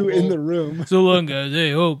liked with it. you but in we'll- the room. So long, guys.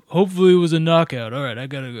 Hey, hopefully it was a knockout. All right, I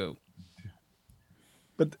gotta go.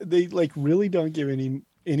 But they like really don't give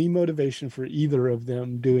any motivation for either of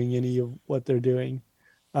them doing any of what they're doing,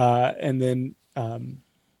 and then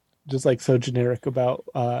just like so generic about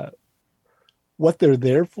what they're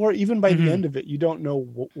there for. Even by Mhm. the end of it, you don't know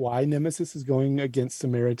why Nemesis is going against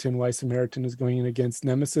Samaritan, why Samaritan is going against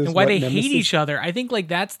Nemesis, And why what they Nemesis- hate each other. I think like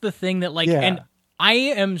that's the thing that like, Yeah. and I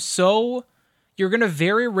am so. You're gonna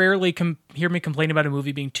very rarely hear me complain about a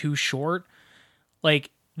movie being too short. Like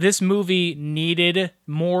this movie needed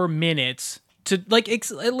more minutes to like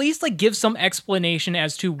at least like give some explanation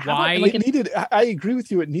as to why. It needed. I agree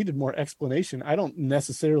with you. It needed more explanation. I don't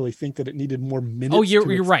necessarily think that it needed more minutes. Oh, you're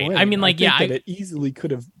to right. I explain. mean, like, think yeah, that it easily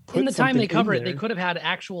could have put in the time they something cover in it, they there. could have had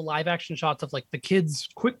actual live action shots of like the kids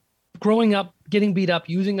growing up, getting beat up,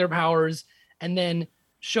 using their powers, and then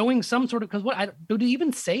showing some sort of do they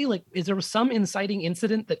even say like is there some inciting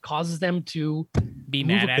incident that causes them to be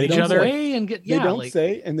move mad at They each don't other. away and get They yeah don't like,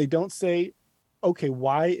 say, and they don't say, okay,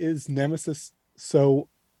 why is Nemesis so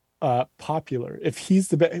popular? If he's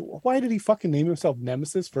the best, why did he fucking name himself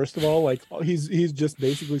Nemesis? First of all, like he's just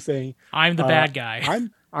basically saying I'm the bad guy.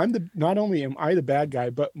 I'm the not only am I the bad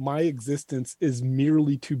guy, but my existence is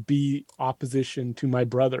merely to be opposition to my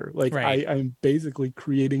brother. Like Right. I'm basically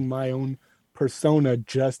creating my own persona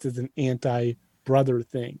just as an anti-brother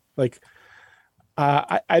thing. Like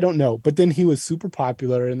I don't know, but then he was super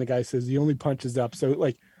popular, and the guy says he only punches up. So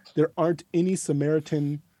like there aren't any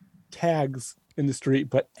Samaritan tags in the street,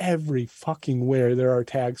 but every fucking where there are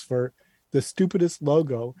tags for the stupidest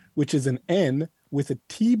logo, which is an N with a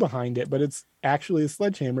T behind it, but it's actually a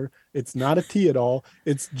sledgehammer. It's not a T at all.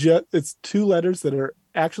 It's two letters that are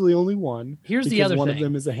actually only one. Here's the because other one thing. of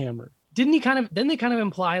them is a hammer. didn't he kind of then they kind of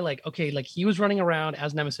imply like okay like he was running around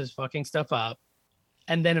as Nemesis fucking stuff up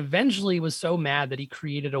and then eventually was so mad that he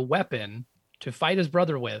created a weapon to fight his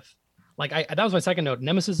brother with. Like that was my second note.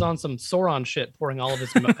 Nemesis on some Sauron shit, pouring all of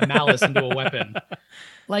his malice into a weapon.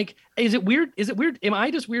 Like, is it weird? Am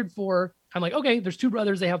I just weird for? I'm like, okay, there's two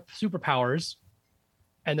brothers, they have superpowers,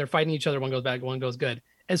 and they're fighting each other. One goes bad, one goes good.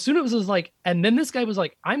 As soon as it was like, and then this guy was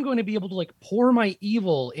like, I'm going to be able to like pour my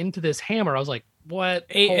evil into this hammer. I was like, what?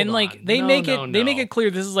 And like they make it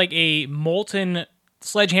clear this is like a molten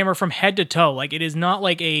sledgehammer from head to toe. Like it is not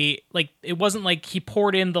like it wasn't like he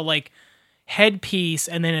poured in the like headpiece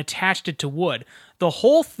and then attached it to wood. The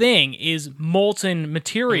whole thing is molten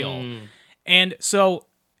material. And so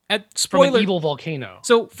from an evil volcano.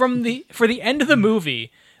 So for the end of the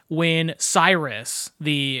movie, when Cyrus,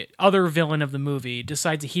 the other villain of the movie,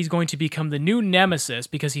 decides that he's going to become the new Nemesis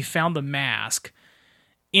because he found the mask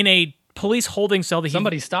in a police holding cell,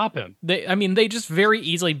 Somebody stop him. They just very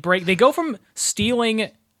easily break. They go from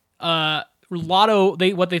stealing what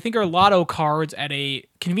they think are lotto cards at a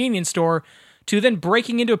convenience store to then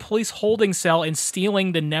breaking into a police holding cell and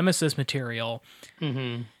stealing the Nemesis material.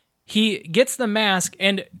 Mm-hmm. He gets the mask,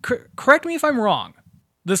 and correct me if I'm wrong,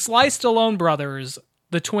 the Sly Stallone brothers,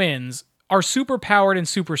 the twins, are super powered and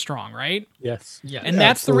super strong, right? Yes. Yeah. And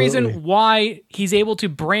that's the reason why he's able to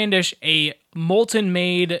brandish a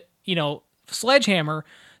molten-made, sledgehammer.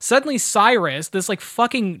 Suddenly Cyrus, this like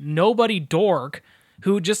fucking nobody dork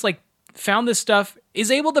who just like found this stuff,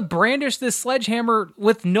 is able to brandish this sledgehammer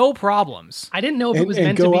with no problems. I didn't know if it was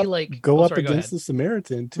meant to be like go up against the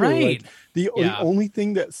Samaritan too. Right. Like, the only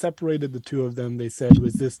thing that separated the two of them, they said,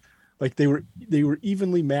 was this: like they were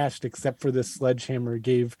evenly matched, except for this sledgehammer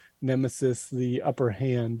gave Nemesis the upper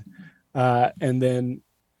hand, and that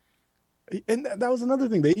was another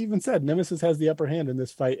thing they even said. Nemesis has the upper hand in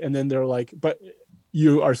this fight, and then they're like, but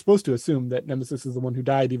you are supposed to assume that Nemesis is the one who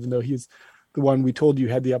died, even though he's the one we told you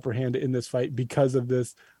had the upper hand in this fight because of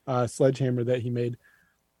this sledgehammer that he made.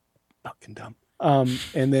 Fucking dumb.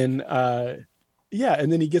 And then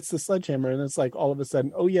he gets the sledgehammer, and it's like all of a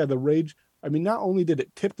sudden, oh yeah, the rage. I mean, not only did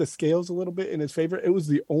it tip the scales a little bit in his favor, it was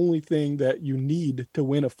the only thing that you need to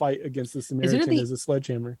win a fight against the Samaritan is a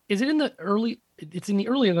sledgehammer. Is it in the early? It's in the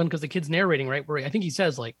early one because the kid's narrating, right? Where I think he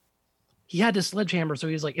says like he had this sledgehammer, so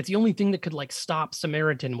he's like, it's the only thing that could like stop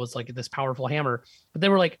Samaritan was like this powerful hammer. But they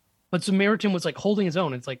were like, but Samaritan was like holding his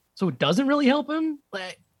own. It's like, so it doesn't really help him.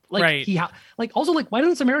 Like right. Also like, why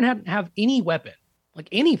doesn't Samaritan have any weapon, like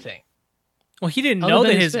anything? Well, he didn't know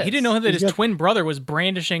that his twin brother was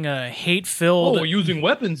brandishing a hate-filled. Oh, we're using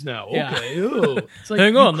weapons now. Yeah. Okay. It's like,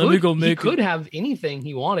 hang on, let me go make. He could have anything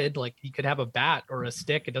he wanted. Like he could have a bat or a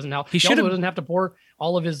stick. It doesn't help. He also doesn't have to pour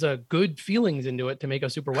all of his good feelings into it to make a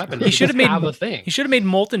super weapon. He should have made a thing. He should have made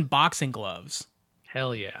molten boxing gloves.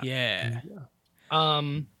 Hell yeah. Yeah.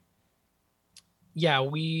 yeah,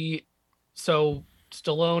 so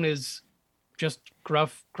Stallone is just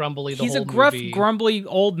gruff, grumbly the He's whole a gruff, movie. grumbly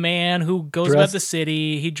old man who goes about Dress- the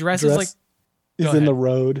city. He dresses like, is Go in ahead. the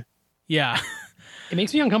road. yeah. It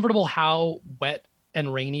makes me uncomfortable how wet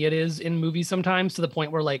and rainy it is in movies sometimes, to the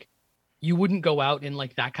point where like you wouldn't go out in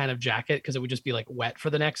like that kind of jacket because it would just be like wet for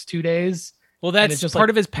the next 2 days. Well, And that's it's just part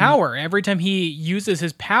like- of his power. Every time he uses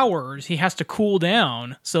his powers, he has to cool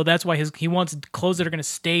down. So that's why he wants clothes that are going to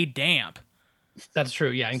stay damp. That's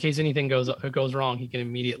true. Yeah, in case anything goes wrong, he can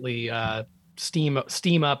immediately steam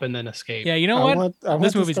up and then escape. Yeah, you know I what? want- I want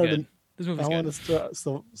This to movie's start good. an- This movie's I good.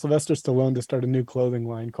 want Sylvester Stallone to start a new clothing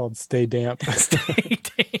line called Stay Damp. Stay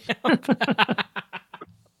damp.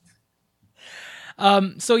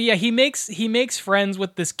 So yeah, he makes friends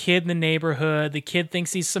with this kid in the neighborhood. The kid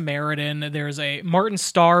thinks he's Samaritan. There's a Martin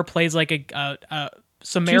Starr plays like a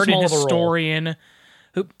Samaritan small of a role. historian.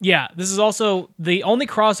 Who, yeah, this is also the only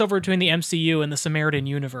crossover between the MCU and the Samaritan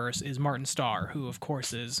universe is Martin Starr, who of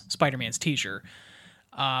course is Spider-Man's teacher.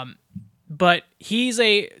 But he's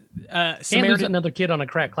a And lose Samaritan. another kid on a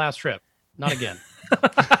crack class trip. Not again.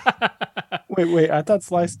 Wait, I thought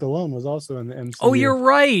Sly Stallone was also in the MCU. Oh, you're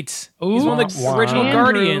right. He's one of the Wow. original Andrew,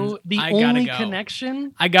 Guardians. The I gotta only go.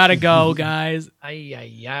 connection. I gotta go, guys. Ay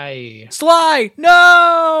ay ay. Sly,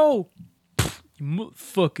 no! You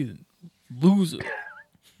fucking loser.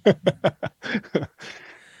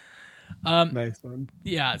 Nice one.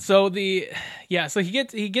 Yeah, so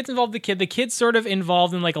he gets involved with the kid. The kid's sort of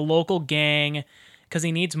involved in like a local gang because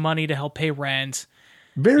he needs money to help pay rent.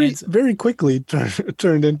 Very quickly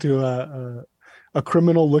turned into a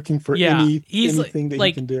criminal looking for he's anything that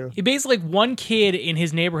he can do. He basically like one kid in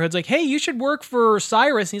his neighborhood's like, "Hey, you should work for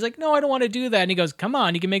Cyrus." And he's like, "No, I don't want to do that." And he goes, "Come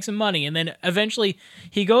on, you can make some money." And then eventually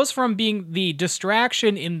he goes from being the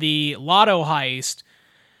distraction in the lotto heist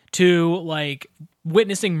to like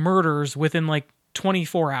witnessing murders within like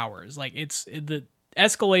 24 hours. Like the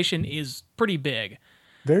escalation is pretty big.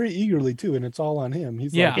 Very eagerly too, and it's all on him.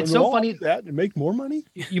 He's Yeah. like, It's "I'm so gonna funny- do that and make more money."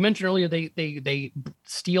 You mentioned earlier they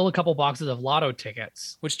steal a couple boxes of lotto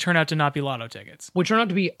tickets, Which turn out to not be lotto tickets. which turn out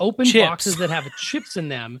to be open Chips. boxes that have chips in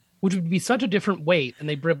them, which would be such a different weight. And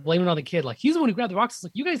they blame it on the kid, like he's the one who grabbed the boxes.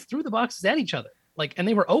 Like you guys threw the boxes at each other, like, and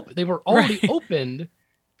they were open. They were already Right. opened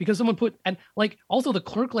because someone put, and like also the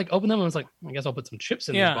clerk like opened them and was like, I guess I'll put some chips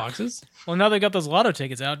in Yeah. these boxes. Well, now they got those lotto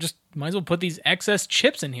tickets out. Just might as well put these excess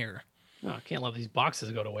chips in here. Oh, I can't let these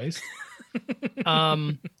boxes go to waste.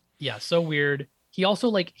 Yeah, so weird. He also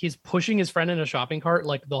like he's pushing his friend in a shopping cart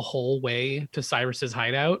like the whole way to Cyrus's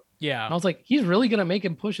hideout. Yeah. And I was like, he's really gonna make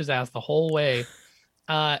him push his ass the whole way.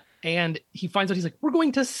 And he finds out he's like, we're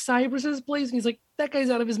going to Cyrus's place, and he's like, that guy's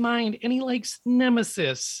out of his mind, and he likes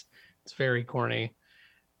Nemesis. It's very corny.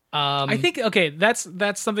 I think okay, that's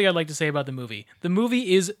something I'd like to say about the movie. The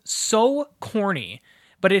movie is so corny,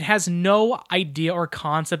 but it has no idea or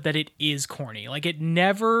concept that it is corny. Like it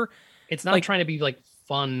never. It's not like- trying to be like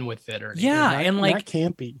fun with it or anything. Yeah, Not- and like not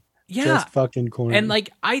campy. yeah, Just fucking corny. and like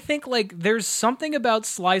I think like there's something about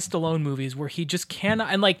Sly Stallone movies where he just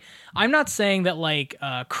cannot. And like I'm not saying that like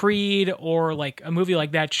Creed or like a movie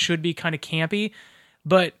like that should be kind of campy,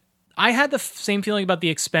 but I had the same feeling about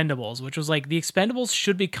The Expendables, which was like The Expendables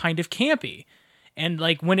should be kind of campy. And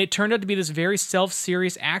like when it turned out to be this very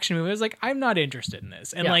self-serious action movie, I was like, I'm not interested in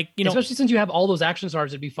this. And Yeah. like, you know, especially since you have all those action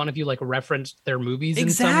stars, it'd be fun if you like referenced their movies in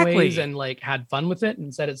some Exactly. ways and like had fun with it.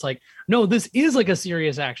 Instead, it's like, no, this is like a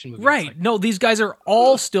serious action movie. It's right. like, No, these guys are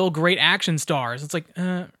all still great action stars. It's like,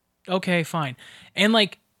 okay, fine. And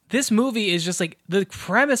like this movie is just like the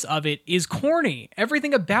premise of it is corny.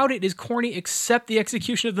 Everything about it is corny except the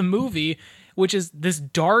execution of the movie, which is this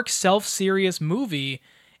dark, self-serious movie.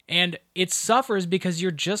 And it suffers because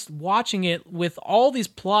you're just watching it with all these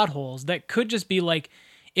plot holes that could just be like,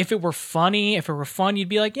 if it were funny, if it were fun, you'd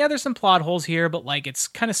be like, yeah, there's some plot holes here, but like it's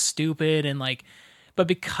kind of stupid. And like, but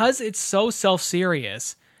because it's so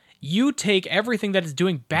self-serious, you take everything that it's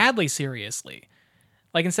doing badly seriously.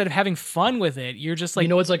 Like instead of having fun with it, you're just like, you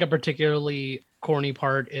know, what's like a particularly corny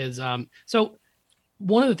part is so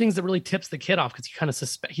one of the things that really tips the kid off, because he kind of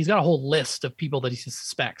he's got a whole list of people that he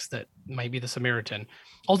suspects that might be the Samaritan.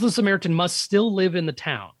 Also, the Samaritan must still live in the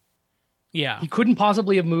town. yeah. He couldn't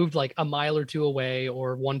possibly have moved like a mile or two away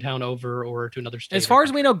or one town over or to another state. As far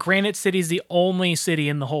as we know, Granite City is the only city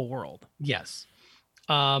in the whole world. Yes.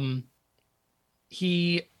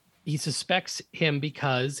 He suspects him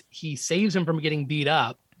because he saves him from getting beat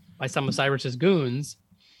up by some of Cyrus's goons.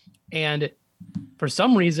 And for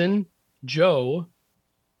some reason, Joe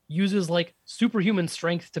uses like superhuman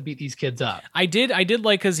strength to beat these kids up. I did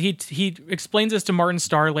like, because he explains this to Martin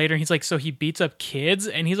Starr later. He's like, so he beats up kids,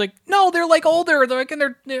 and he's like, no, they're like older, they're like in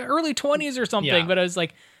their early 20s or something. Yeah. But I was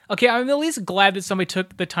like, okay, I'm at least glad that somebody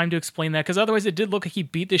took the time to explain that, because otherwise it did look like he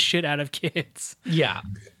beat the shit out of kids. Yeah,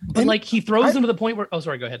 but And like he throws them to the point where, oh,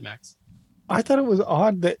 sorry, go ahead, Max. I thought it was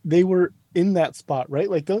odd that they were in that spot, right?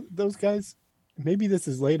 Like those guys, maybe this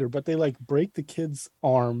is later, but they like break the kid's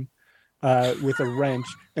arm with a wrench,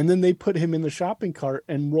 and then they put him in the shopping cart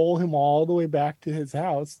and roll him all the way back to his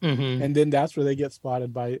house. Mhm. And then that's where they get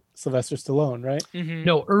spotted by Sylvester Stallone, right? Mm-hmm.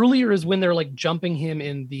 No, earlier is when they're like jumping him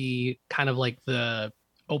in the kind of like the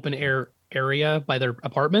open air area by their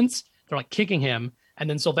apartments. They're like kicking him, and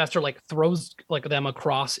then Sylvester like throws like them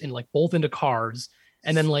across in like both into cars,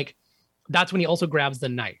 and then like that's when he also grabs the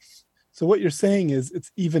knife. So what you're saying is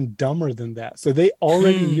it's even dumber than that. So they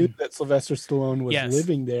already knew that Sylvester Stallone was Yes.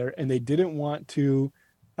 living there, and they didn't want to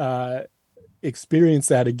experience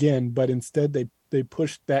that again. But instead, they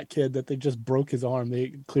pushed that kid that they just broke his arm.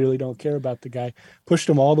 They clearly don't care about the guy. Pushed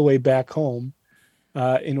him all the way back home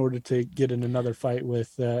in order to get in another fight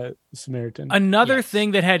with the Samaritan. Another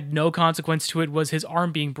thing that had no consequence to it was his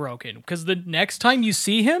arm being broken, because the next time you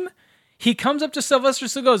see him, he comes up to Sylvester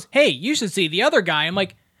Stallone and goes, hey, you should see the other guy. I'm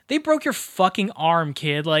like, they broke your fucking arm,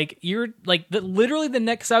 kid. Like, you're like literally the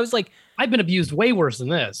next. I was like, I've been abused way worse than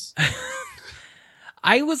this.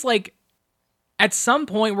 I was like, at some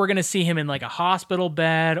point we're gonna see him in like a hospital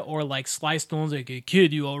bed, or like Sly Stallone's like, hey,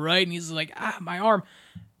 kid, you all right? And he's like, my arm.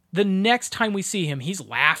 The next time we see him, he's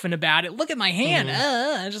laughing about it. Look at my hand.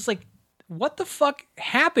 I'm just like, what the fuck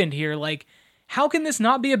happened here? Like, how can this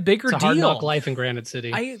not be a bigger It's a deal? hard knock life in Granite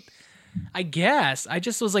City. I guess I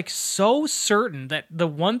just was like so certain that the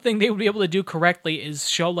one thing they would be able to do correctly is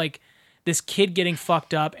show like this kid getting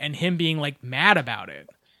fucked up and him being like mad about it.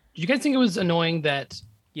 Did you guys think it was annoying that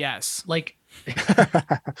Yes. like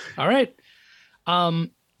all right.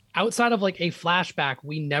 Outside of like a flashback,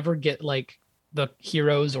 we never get like the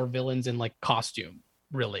heroes or villains in like costume,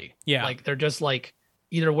 really. Yeah. Like they're just like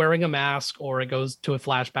either wearing a mask, or it goes to a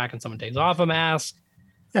flashback and someone takes off a mask.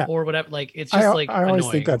 Yeah. Or whatever. Like it's just like I always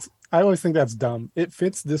annoying. think I always think that's dumb. It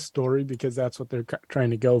fits this story because that's what they're trying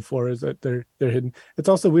to go for, is that they're hidden. It's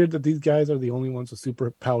also weird that these guys are the only ones with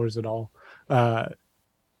superpowers at all.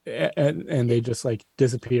 And they just like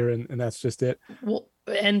disappear, and that's just it. Well,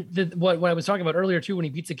 and what I was talking about earlier too, when he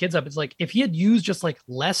beats the kids up, it's like if he had used just like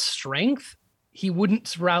less strength, he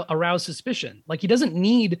wouldn't arouse suspicion. Like he doesn't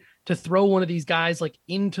need to throw one of these guys like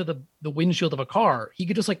into the windshield of a car. He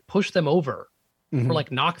could just like push them over or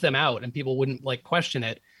like knock them out, and people wouldn't like question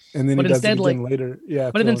it. And then but he does instead, it again later.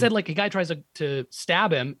 Yeah. But then instead, like a guy tries to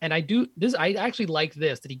stab him, and I actually like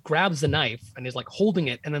this, that he grabs the knife and is like holding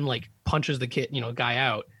it, and then like punches the kid, guy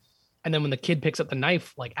out. And then when the kid picks up the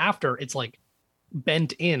knife, like after, it's like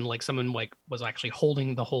bent in, like someone like was actually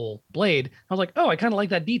holding the whole blade. I was like, oh, I kind of like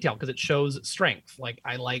that detail because it shows strength. Like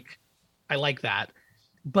I like that.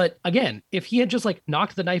 But again, if he had just like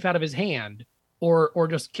knocked the knife out of his hand, or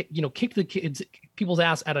just kicked the people's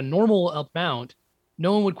ass at a normal amount,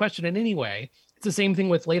 no one would question it anyway. It's the same thing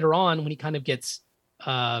with later on when he kind of gets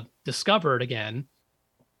discovered again,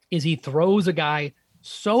 is he throws a guy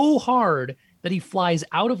so hard that he flies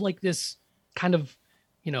out of like this kind of,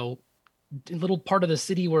 little part of the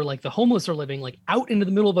city where like the homeless are living, like out into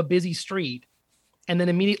the middle of a busy street. And then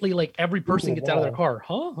immediately like every person gets out of their car.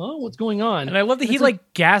 Huh? What's going on? And I love that he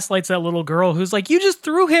like gaslights that little girl who's like, you just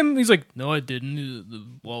threw him. He's like, no, I didn't. The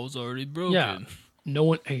wall was already broken. Yeah. No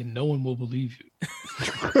one will believe you.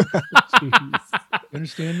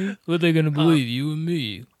 Understand me? What are they gonna believe? You and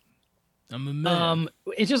me. I'm a man.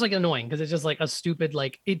 It's just like annoying because it's just like a stupid,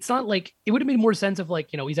 like, it's not like, it would have made more sense if like,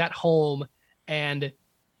 he's at home and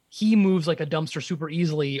he moves like a dumpster super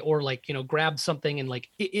easily, or like, grabs something and like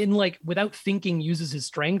in like without thinking uses his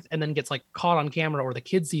strength and then gets like caught on camera, or the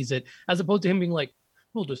kid sees it, as opposed to him being like,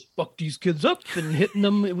 well, just fuck these kids up and hitting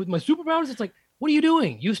them with my superpowers. It's like, what are you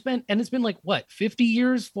doing? And it's been like, what, 50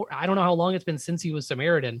 years? I don't know how long it's been since he was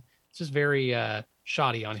Samaritan. It's just very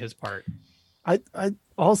shoddy on his part. I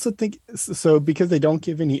also think so, because they don't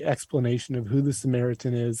give any explanation of who the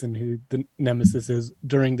Samaritan is and who the Nemesis is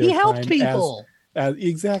during their He helped time people. as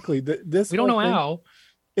exactly this. We don't know whole thing, how.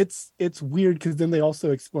 It's weird because then they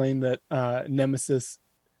also explain that Nemesis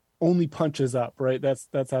only punches up, right? That's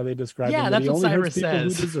how they describe him. That's he what only Cyrus hurts people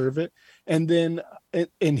says. who deserve it. And then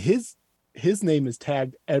and his name is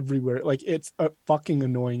tagged everywhere. Like, it's fucking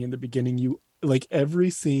annoying in the beginning. You like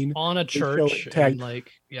every scene On a they show church. it tagged. And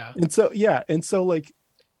like, yeah. And so like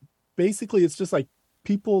basically it's just like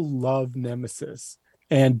people love Nemesis,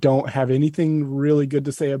 and don't have anything really good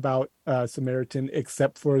to say about Samaritan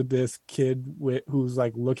except for this kid who's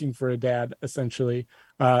like looking for a dad, essentially,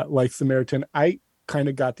 like Samaritan. I kind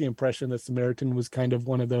of got the impression that Samaritan was kind of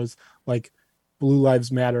one of those like Blue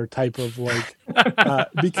Lives Matter type of like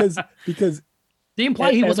because they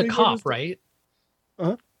imply he was a cop, was, right?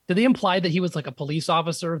 Huh? Did they imply that he was like a police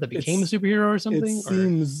officer that became a superhero or something?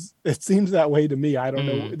 It seems that way to me. I don't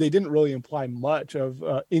Mm. know. They didn't really imply much of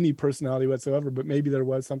any personality whatsoever, but maybe there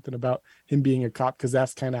was something about him being a cop, because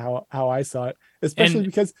that's kind of how I saw it. Especially And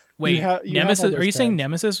because wait, you have Nemesis? all Are you those saying tags.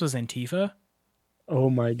 Nemesis was Antifa? Oh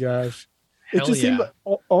my gosh! Hell it just yeah.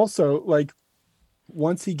 seemed also like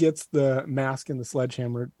once he gets the mask and the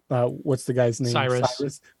sledgehammer. What's the guy's name?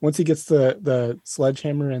 Cyrus. Once he gets the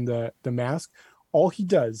sledgehammer and the mask, all he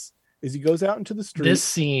does is he goes out into the street. This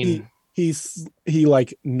scene, he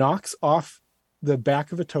like knocks off the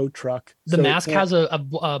back of a tow truck. the so it mask can't- has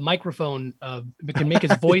a microphone, it can make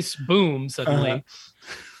his voice boom suddenly.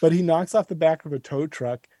 Uh-huh. But he knocks off the back of a tow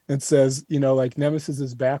truck and says, like, Nemesis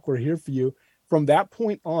is back. We're here for you. From that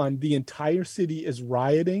point on, the entire city is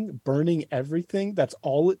rioting, burning everything. That's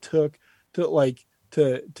all it took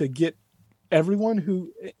to get everyone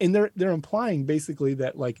who, and they're implying basically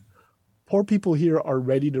that like poor people here are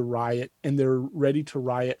ready to riot, and they're ready to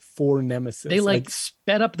riot for Nemesis. They like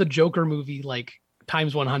sped up the Joker movie like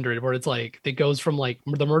times 100, where it's like it goes from like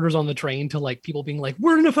the murders on the train to like people being like,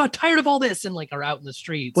 we're tired of all this, and like are out in the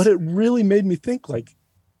streets. But it really made me think like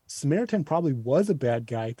Samaritan probably was a bad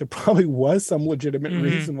guy. There probably was some legitimate Mhm.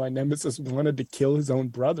 reason why Nemesis wanted to kill his own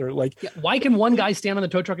brother. Like, Yeah, why can one guy stand on the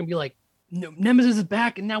tow truck and be like, no, Nemesis is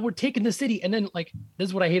back and now we're taking the city? And then like, this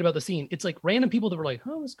is what I hate about the scene. It's like random people that were like,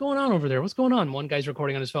 oh, what's going on over there? What's going on? One guy's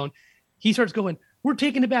recording on his phone. He starts going, we're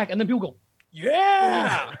taking it back. And then people go,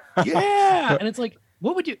 yeah, yeah. And it's like,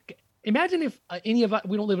 what would you imagine if any of us,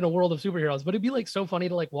 we don't live in a world of superheroes, but it'd be like so funny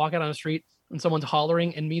to like walk out on the street and someone's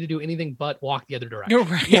hollering and me to do anything but walk the other direction. You're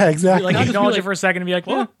right. Yeah, exactly. Like Not just be acknowledge like, it for a second and be like,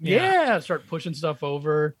 well, well, yeah, start pushing stuff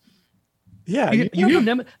over. yeah,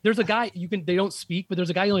 There's a guy they don't speak, but there's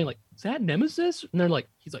a guy yelling like, is that Nemesis? And they're like,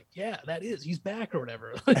 he's like, yeah, that is, he's back or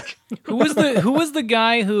whatever. Like, Who was the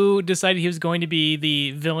guy who decided he was going to be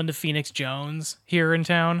the villain to Phoenix Jones here in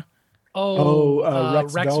town?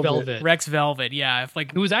 Rex Velvet. Rex Velvet, yeah. If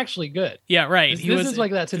like Who was actually good. yeah, right. This is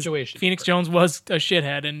like that situation. Phoenix Jones was a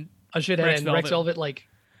shithead, and A shithead, Rex and Rex Velvet.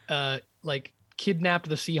 Velvet like kidnapped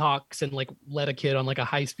the Seahawks and like led a kid on like a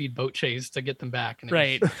high speed boat chase to get them back, and it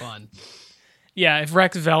Right. was fun. yeah, if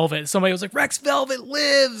Rex Velvet, somebody was like, Rex Velvet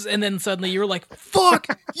lives, and then suddenly you were like, fuck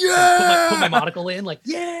yeah. Put my monocle in, like,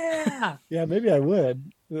 yeah. yeah, maybe I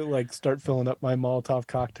would like start filling up my Molotov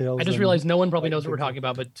cocktails. I just and- realized no one probably knows what we're talking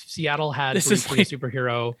about, but Seattle had This is briefly like- a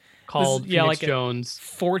superhero called yeah, Phoenix like a Jones.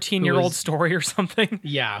 14-year-old Who was- story or something.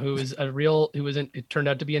 Yeah, it turned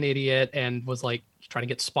out to be an idiot and was like trying to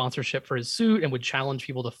get sponsorship for his suit and would challenge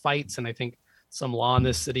people to fights. And I think some law in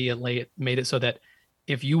this city made it so that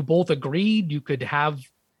if you both agreed, you could have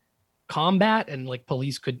combat, and like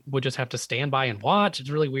police would just have to stand by and watch. It's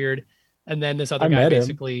really weird. And then this other I guy met him.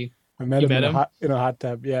 basically I met You him, met in, him? in a hot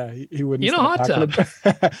tub. Yeah, he wouldn't. In a stop hot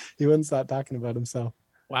talking about- he wouldn't stop talking about himself.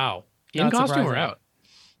 wow, in Not costume or surprising.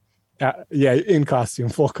 out. Yeah, in costume,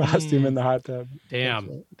 full costume Mm. in the hot tub. Damn,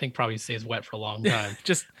 I think probably stays wet for a long time.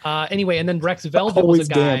 Just Anyway, and then Rex Velvet was Always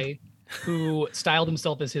a guy who styled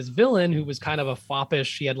himself as his villain, who was kind of a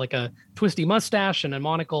foppish. He had like a twisty mustache and a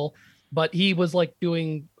monocle, but he was like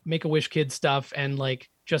doing Make-A-Wish kid stuff and like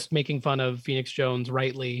just making fun of Phoenix Jones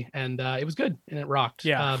rightly, and it was good and it rocked.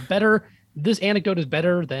 Yeah. Better. This anecdote is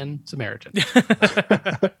better than Samaritan.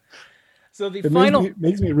 so the It final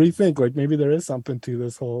makes me rethink. Like maybe there is something to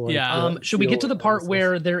this whole. Like, Yeah. Should we get to feel the part analysis.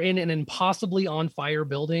 where they're in an impossibly on fire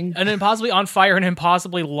building? an impossibly on fire, an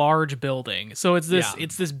impossibly large building. So it's this Yeah.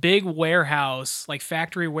 it's this big warehouse, like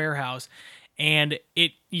factory warehouse, and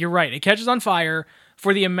you're right, it catches on fire.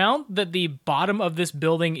 For the amount that the bottom of this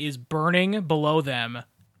building is burning below them,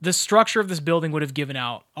 the structure of this building would have given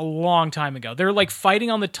out a long time ago. They're like fighting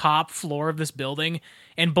on the top floor of this building,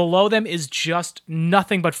 and below them is just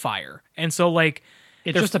nothing but fire. And so like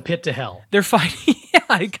It's they're- just a pit to hell. they're fighting.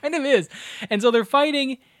 Yeah, it kind of is. And so they're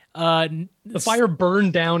fighting. The fire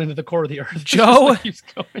burned down into the core of the earth. Joe- It just keeps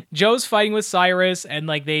going. Joe's fighting with Cyrus, and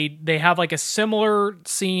like they have like a similar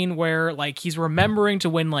scene where like he's remembering to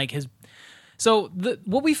win like his. So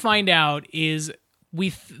what we find out is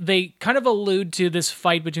they kind of allude to this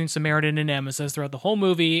fight between Samaritan and Nemesis throughout the whole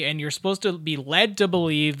movie, and you're supposed to be led to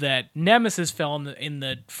believe that Nemesis fell in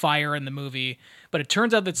the fire in the movie, but it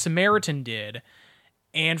turns out that Samaritan did,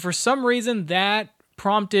 and for some reason that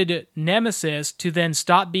prompted Nemesis to then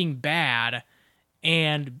stop being bad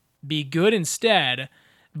and be good instead.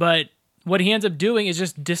 But what he ends up doing is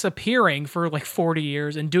just disappearing for like 40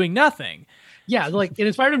 years and doing nothing. Yeah, like it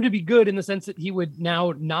inspired him to be good in the sense that he would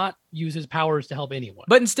now not use his powers to help anyone.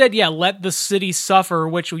 But instead, let the city suffer,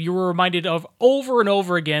 which you were reminded of over and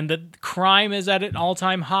over again, that crime is at an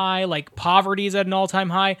all-time high, like poverty is at an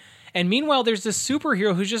all-time high. And meanwhile, there's this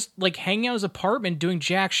superhero who's just like hanging out in his apartment doing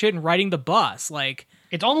jack shit and riding the bus. Like,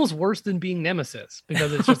 it's almost worse than being Nemesis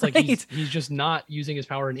because it's just like Right. he's just not using his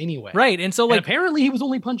power in any way. right. And so And like, apparently he was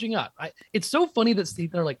only punching up. It's so funny that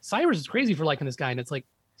they're like, Cyrus is crazy for liking this guy. And it's like,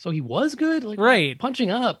 so he was good? Like, Right. punching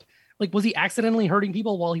up. Like, was he accidentally hurting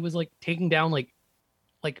people while he was like taking down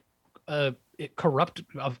corrupt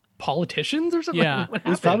politicians or something? Yeah. What He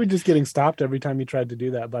was happened? probably just getting stopped every time he tried to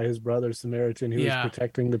do that by his brother Samaritan, who Yeah. was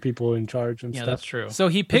protecting the people in charge and Yeah, stuff. that's true. so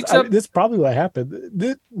he This- picks up. This is probably what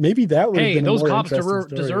happened. Maybe that would have Hey, been those a more cops interesting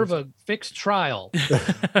story. deserve a fixed trial.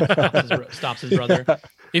 stops his brother.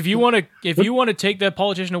 If you want to take that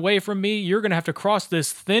politician away from me, you're gonna have to cross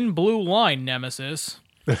this thin blue line, Nemesis.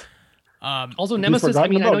 Also, Nemesis. I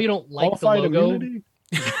mean, I know you don't like the qualified logo. immunity?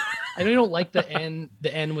 I know you don't like the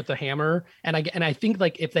N with the hammer, and I think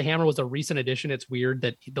like if the hammer was a recent addition, it's weird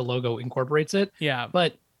that the logo incorporates it. Yeah,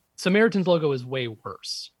 But Samaritan's logo is way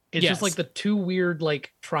worse. It's Yes. just like the two weird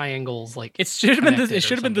like triangles. Like it should have been connected it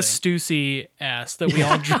should have been the something. Stussy ass that we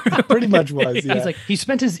all drew. Pretty much was. Yeah. He's like he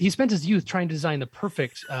spent his youth trying to design the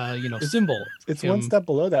perfect symbol. It's Him- one step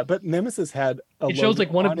below that. But Nemesis had a It shows logo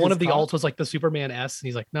like one on of his the costume. alts was like the Superman S, and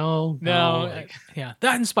he's like, no, like, yeah,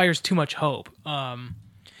 that inspires too much hope.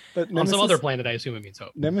 But on some other planet, I assume it means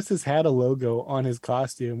hope. Nemesis had a logo on his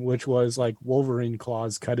costume, which was like Wolverine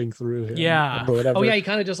claws cutting through him. Yeah. Or whatever. Oh yeah, he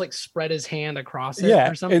kind of just like spread his hand across it Yeah.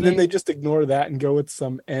 or something. And then they just ignore that and go with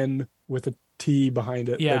some N with a T behind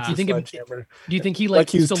it. Yeah. Like Do you the think of- sledgehammer. Do you think he like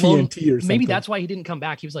he was Stallone? TNT or something? Maybe that's why he didn't come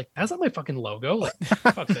back. He was like, "That's not my fucking logo. Like,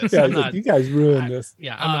 fuck this. Yeah, I'm he's like, not, you guys ruined this.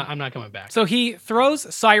 yeah, I'm not coming back." So he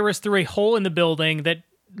throws Cyrus through a hole in the building that,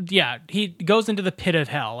 he goes into the pit of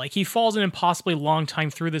hell. Like he falls an impossibly long time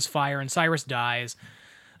through this fire, and Cyrus dies.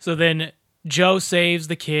 So then Joe saves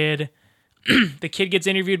the kid. The kid gets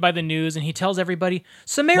interviewed by the news, and he tells everybody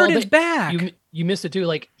Samaritan's back. You missed it too.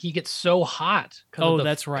 Like he gets so hot.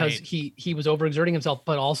 That's right. Because he was overexerting himself,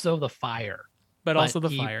 but also the fire. but also the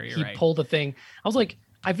he- fire. You're he right. pulled the thing. I was like,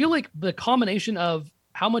 I feel like the combination of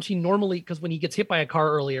how much he normally, because when he gets hit by a car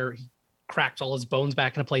earlier, he cracks all his bones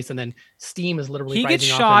back into place, and then steam is literally He gets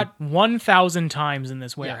rising off shot him. 1,000 times in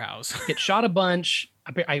this warehouse. Gets shot a bunch.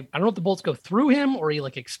 I don't know if the bullets go through him or he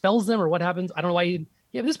like expels them or what happens. I don't know why.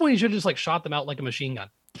 At this point, he should have just like shot them out like a machine gun.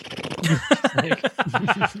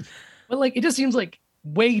 But like, it just seems like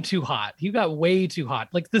way too hot. He got way too hot.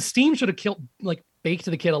 Like the steam should have killed, like baked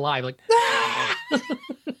the kid alive. Like,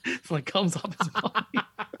 it's like comes off his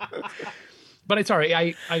body. But it's sorry,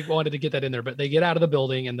 I wanted to get that in there. But they get out of the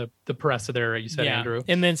building and the press are there. You said, Andrew.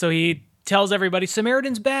 And then so he tells everybody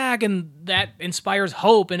Samaritan's back, and that inspires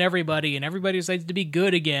hope in everybody, and everybody decides to be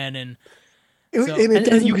good again. And And, So- and it And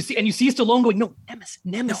doesn't- you can see Stallone going, no,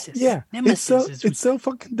 Nemesis. yeah, Nemesis. it's so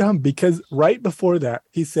fucking dumb because right before that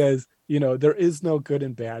he says, there is no good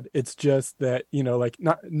and bad. It's just that like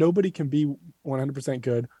nobody can be 100%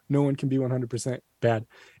 good. No one can be 100% bad.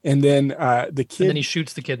 And then the kid, And then he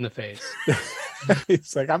shoots the kid in the face.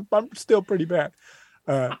 he's like, I'm still pretty bad.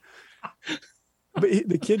 But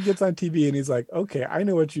the kid gets on TV and he's like, okay, I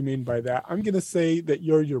know what you mean by that. I'm going to say that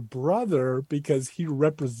you're your brother because he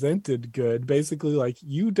represented good. Basically, like,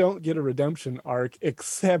 you don't get a redemption arc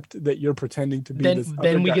except that you're pretending to be this other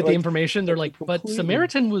Then we guy. get the Like, information. They're like, but completely-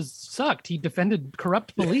 Samaritan sucked. He defended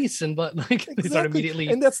corrupt police. And but like they start Exactly. immediately.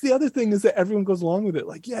 And that's the other thing is that everyone goes along with it.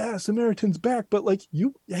 Like, yeah, Samaritan's back, but like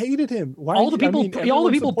you hated him. Why? all the people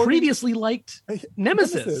everyone supported- previously liked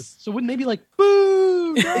Nemesis. Nemesis. So wouldn't they be like,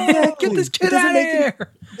 boo, no, Exactly. get this It kid doesn't out of make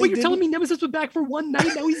here. Wait, you're telling me Nemesis was back for one night?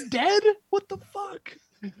 Now he's dead? What the fuck?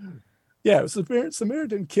 Yeah,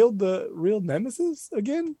 Samaritan killed the real Nemesis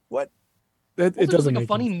again. What? That it Also, doesn't like a make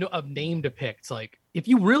funny name depicts. Like, if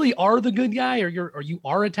you really are the good guy, or you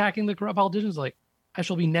are attacking the corrupt politicians, like, I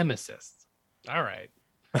shall be Nemesis. All right,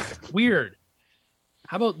 weird.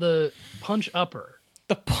 How about the punch upper?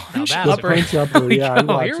 the punch Now that's upper. punch upper, Here we yeah, I'd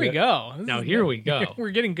go. watch Here we it. go. This Now is here good. we go. We're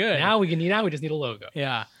getting good. Now we just need a logo.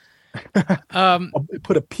 yeah. I'll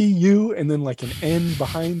put a PU and then like an N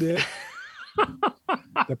behind it.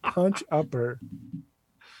 The punch upper.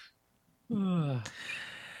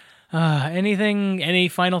 Any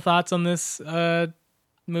final thoughts on this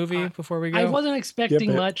movie before we go? I wasn't expecting Skip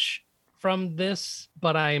it. much from this,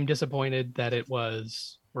 but I am disappointed that it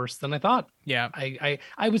was worse than I thought. Yeah.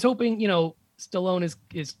 I was hoping, Stallone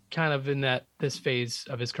is kind of in this phase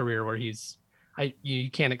of his career where he's you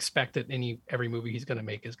can't expect that every movie he's going to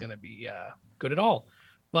make is going to be good at all.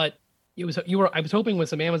 But I was hoping with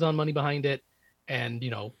some Amazon money behind it, and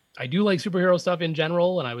I do like superhero stuff in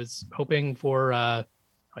general, and I was hoping for I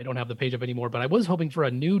don't have the page up anymore, but I was hoping for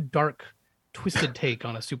a new dark, twisted take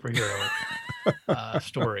on a superhero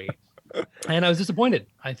story, and I was disappointed.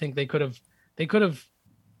 I think they could have.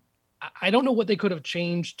 I don't know what they could have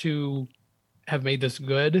changed to have made this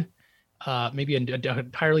good. Maybe an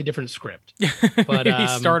entirely different script, but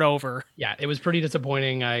start over. Yeah, it was pretty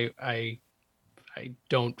disappointing. I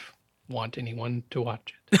don't want anyone to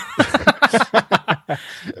watch it.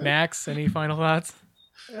 Max, any final thoughts?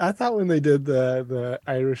 I thought when they did the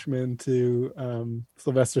Irishman to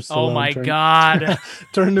Sylvester Stallone. Oh my God.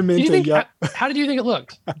 Turned him into how did you think it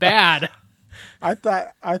looked? Bad. I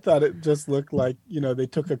thought it just looked like, they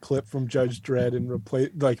took a clip from Judge Dredd and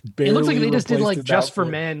replaced, barely. It looks like they just did replaced his Just for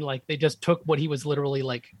outfit. Men. Like they just took what he was literally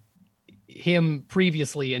like him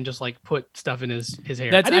previously and just put stuff in his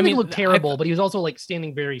hair. I didn't think it looked terrible, but he was also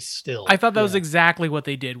standing very still. I thought that was exactly what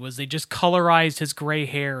they did. Was they just colorized his gray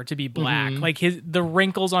hair to be black? Mm-hmm. The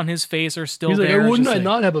wrinkles on his face are still He's there. like, wouldn't I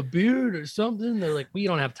not have a beard or something? They're like, we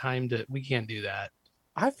don't have time we can't do that.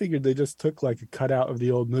 I figured they just took a cutout of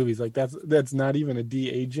the old movies. That's not even a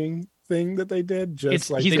de-aging thing that they did. He's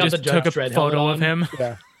got they the just Judge took a Dredd photo helmet of him.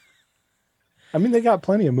 Yeah. I mean, they got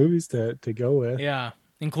plenty of movies to go with. Yeah,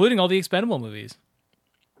 including all the Expendable movies.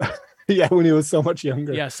 Yeah, when he was so much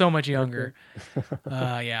younger. Yeah, so much younger.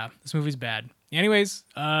 Yeah, this movie's bad. Anyways,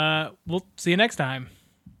 we'll see you next time.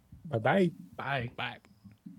 Bye-bye. Bye. Bye.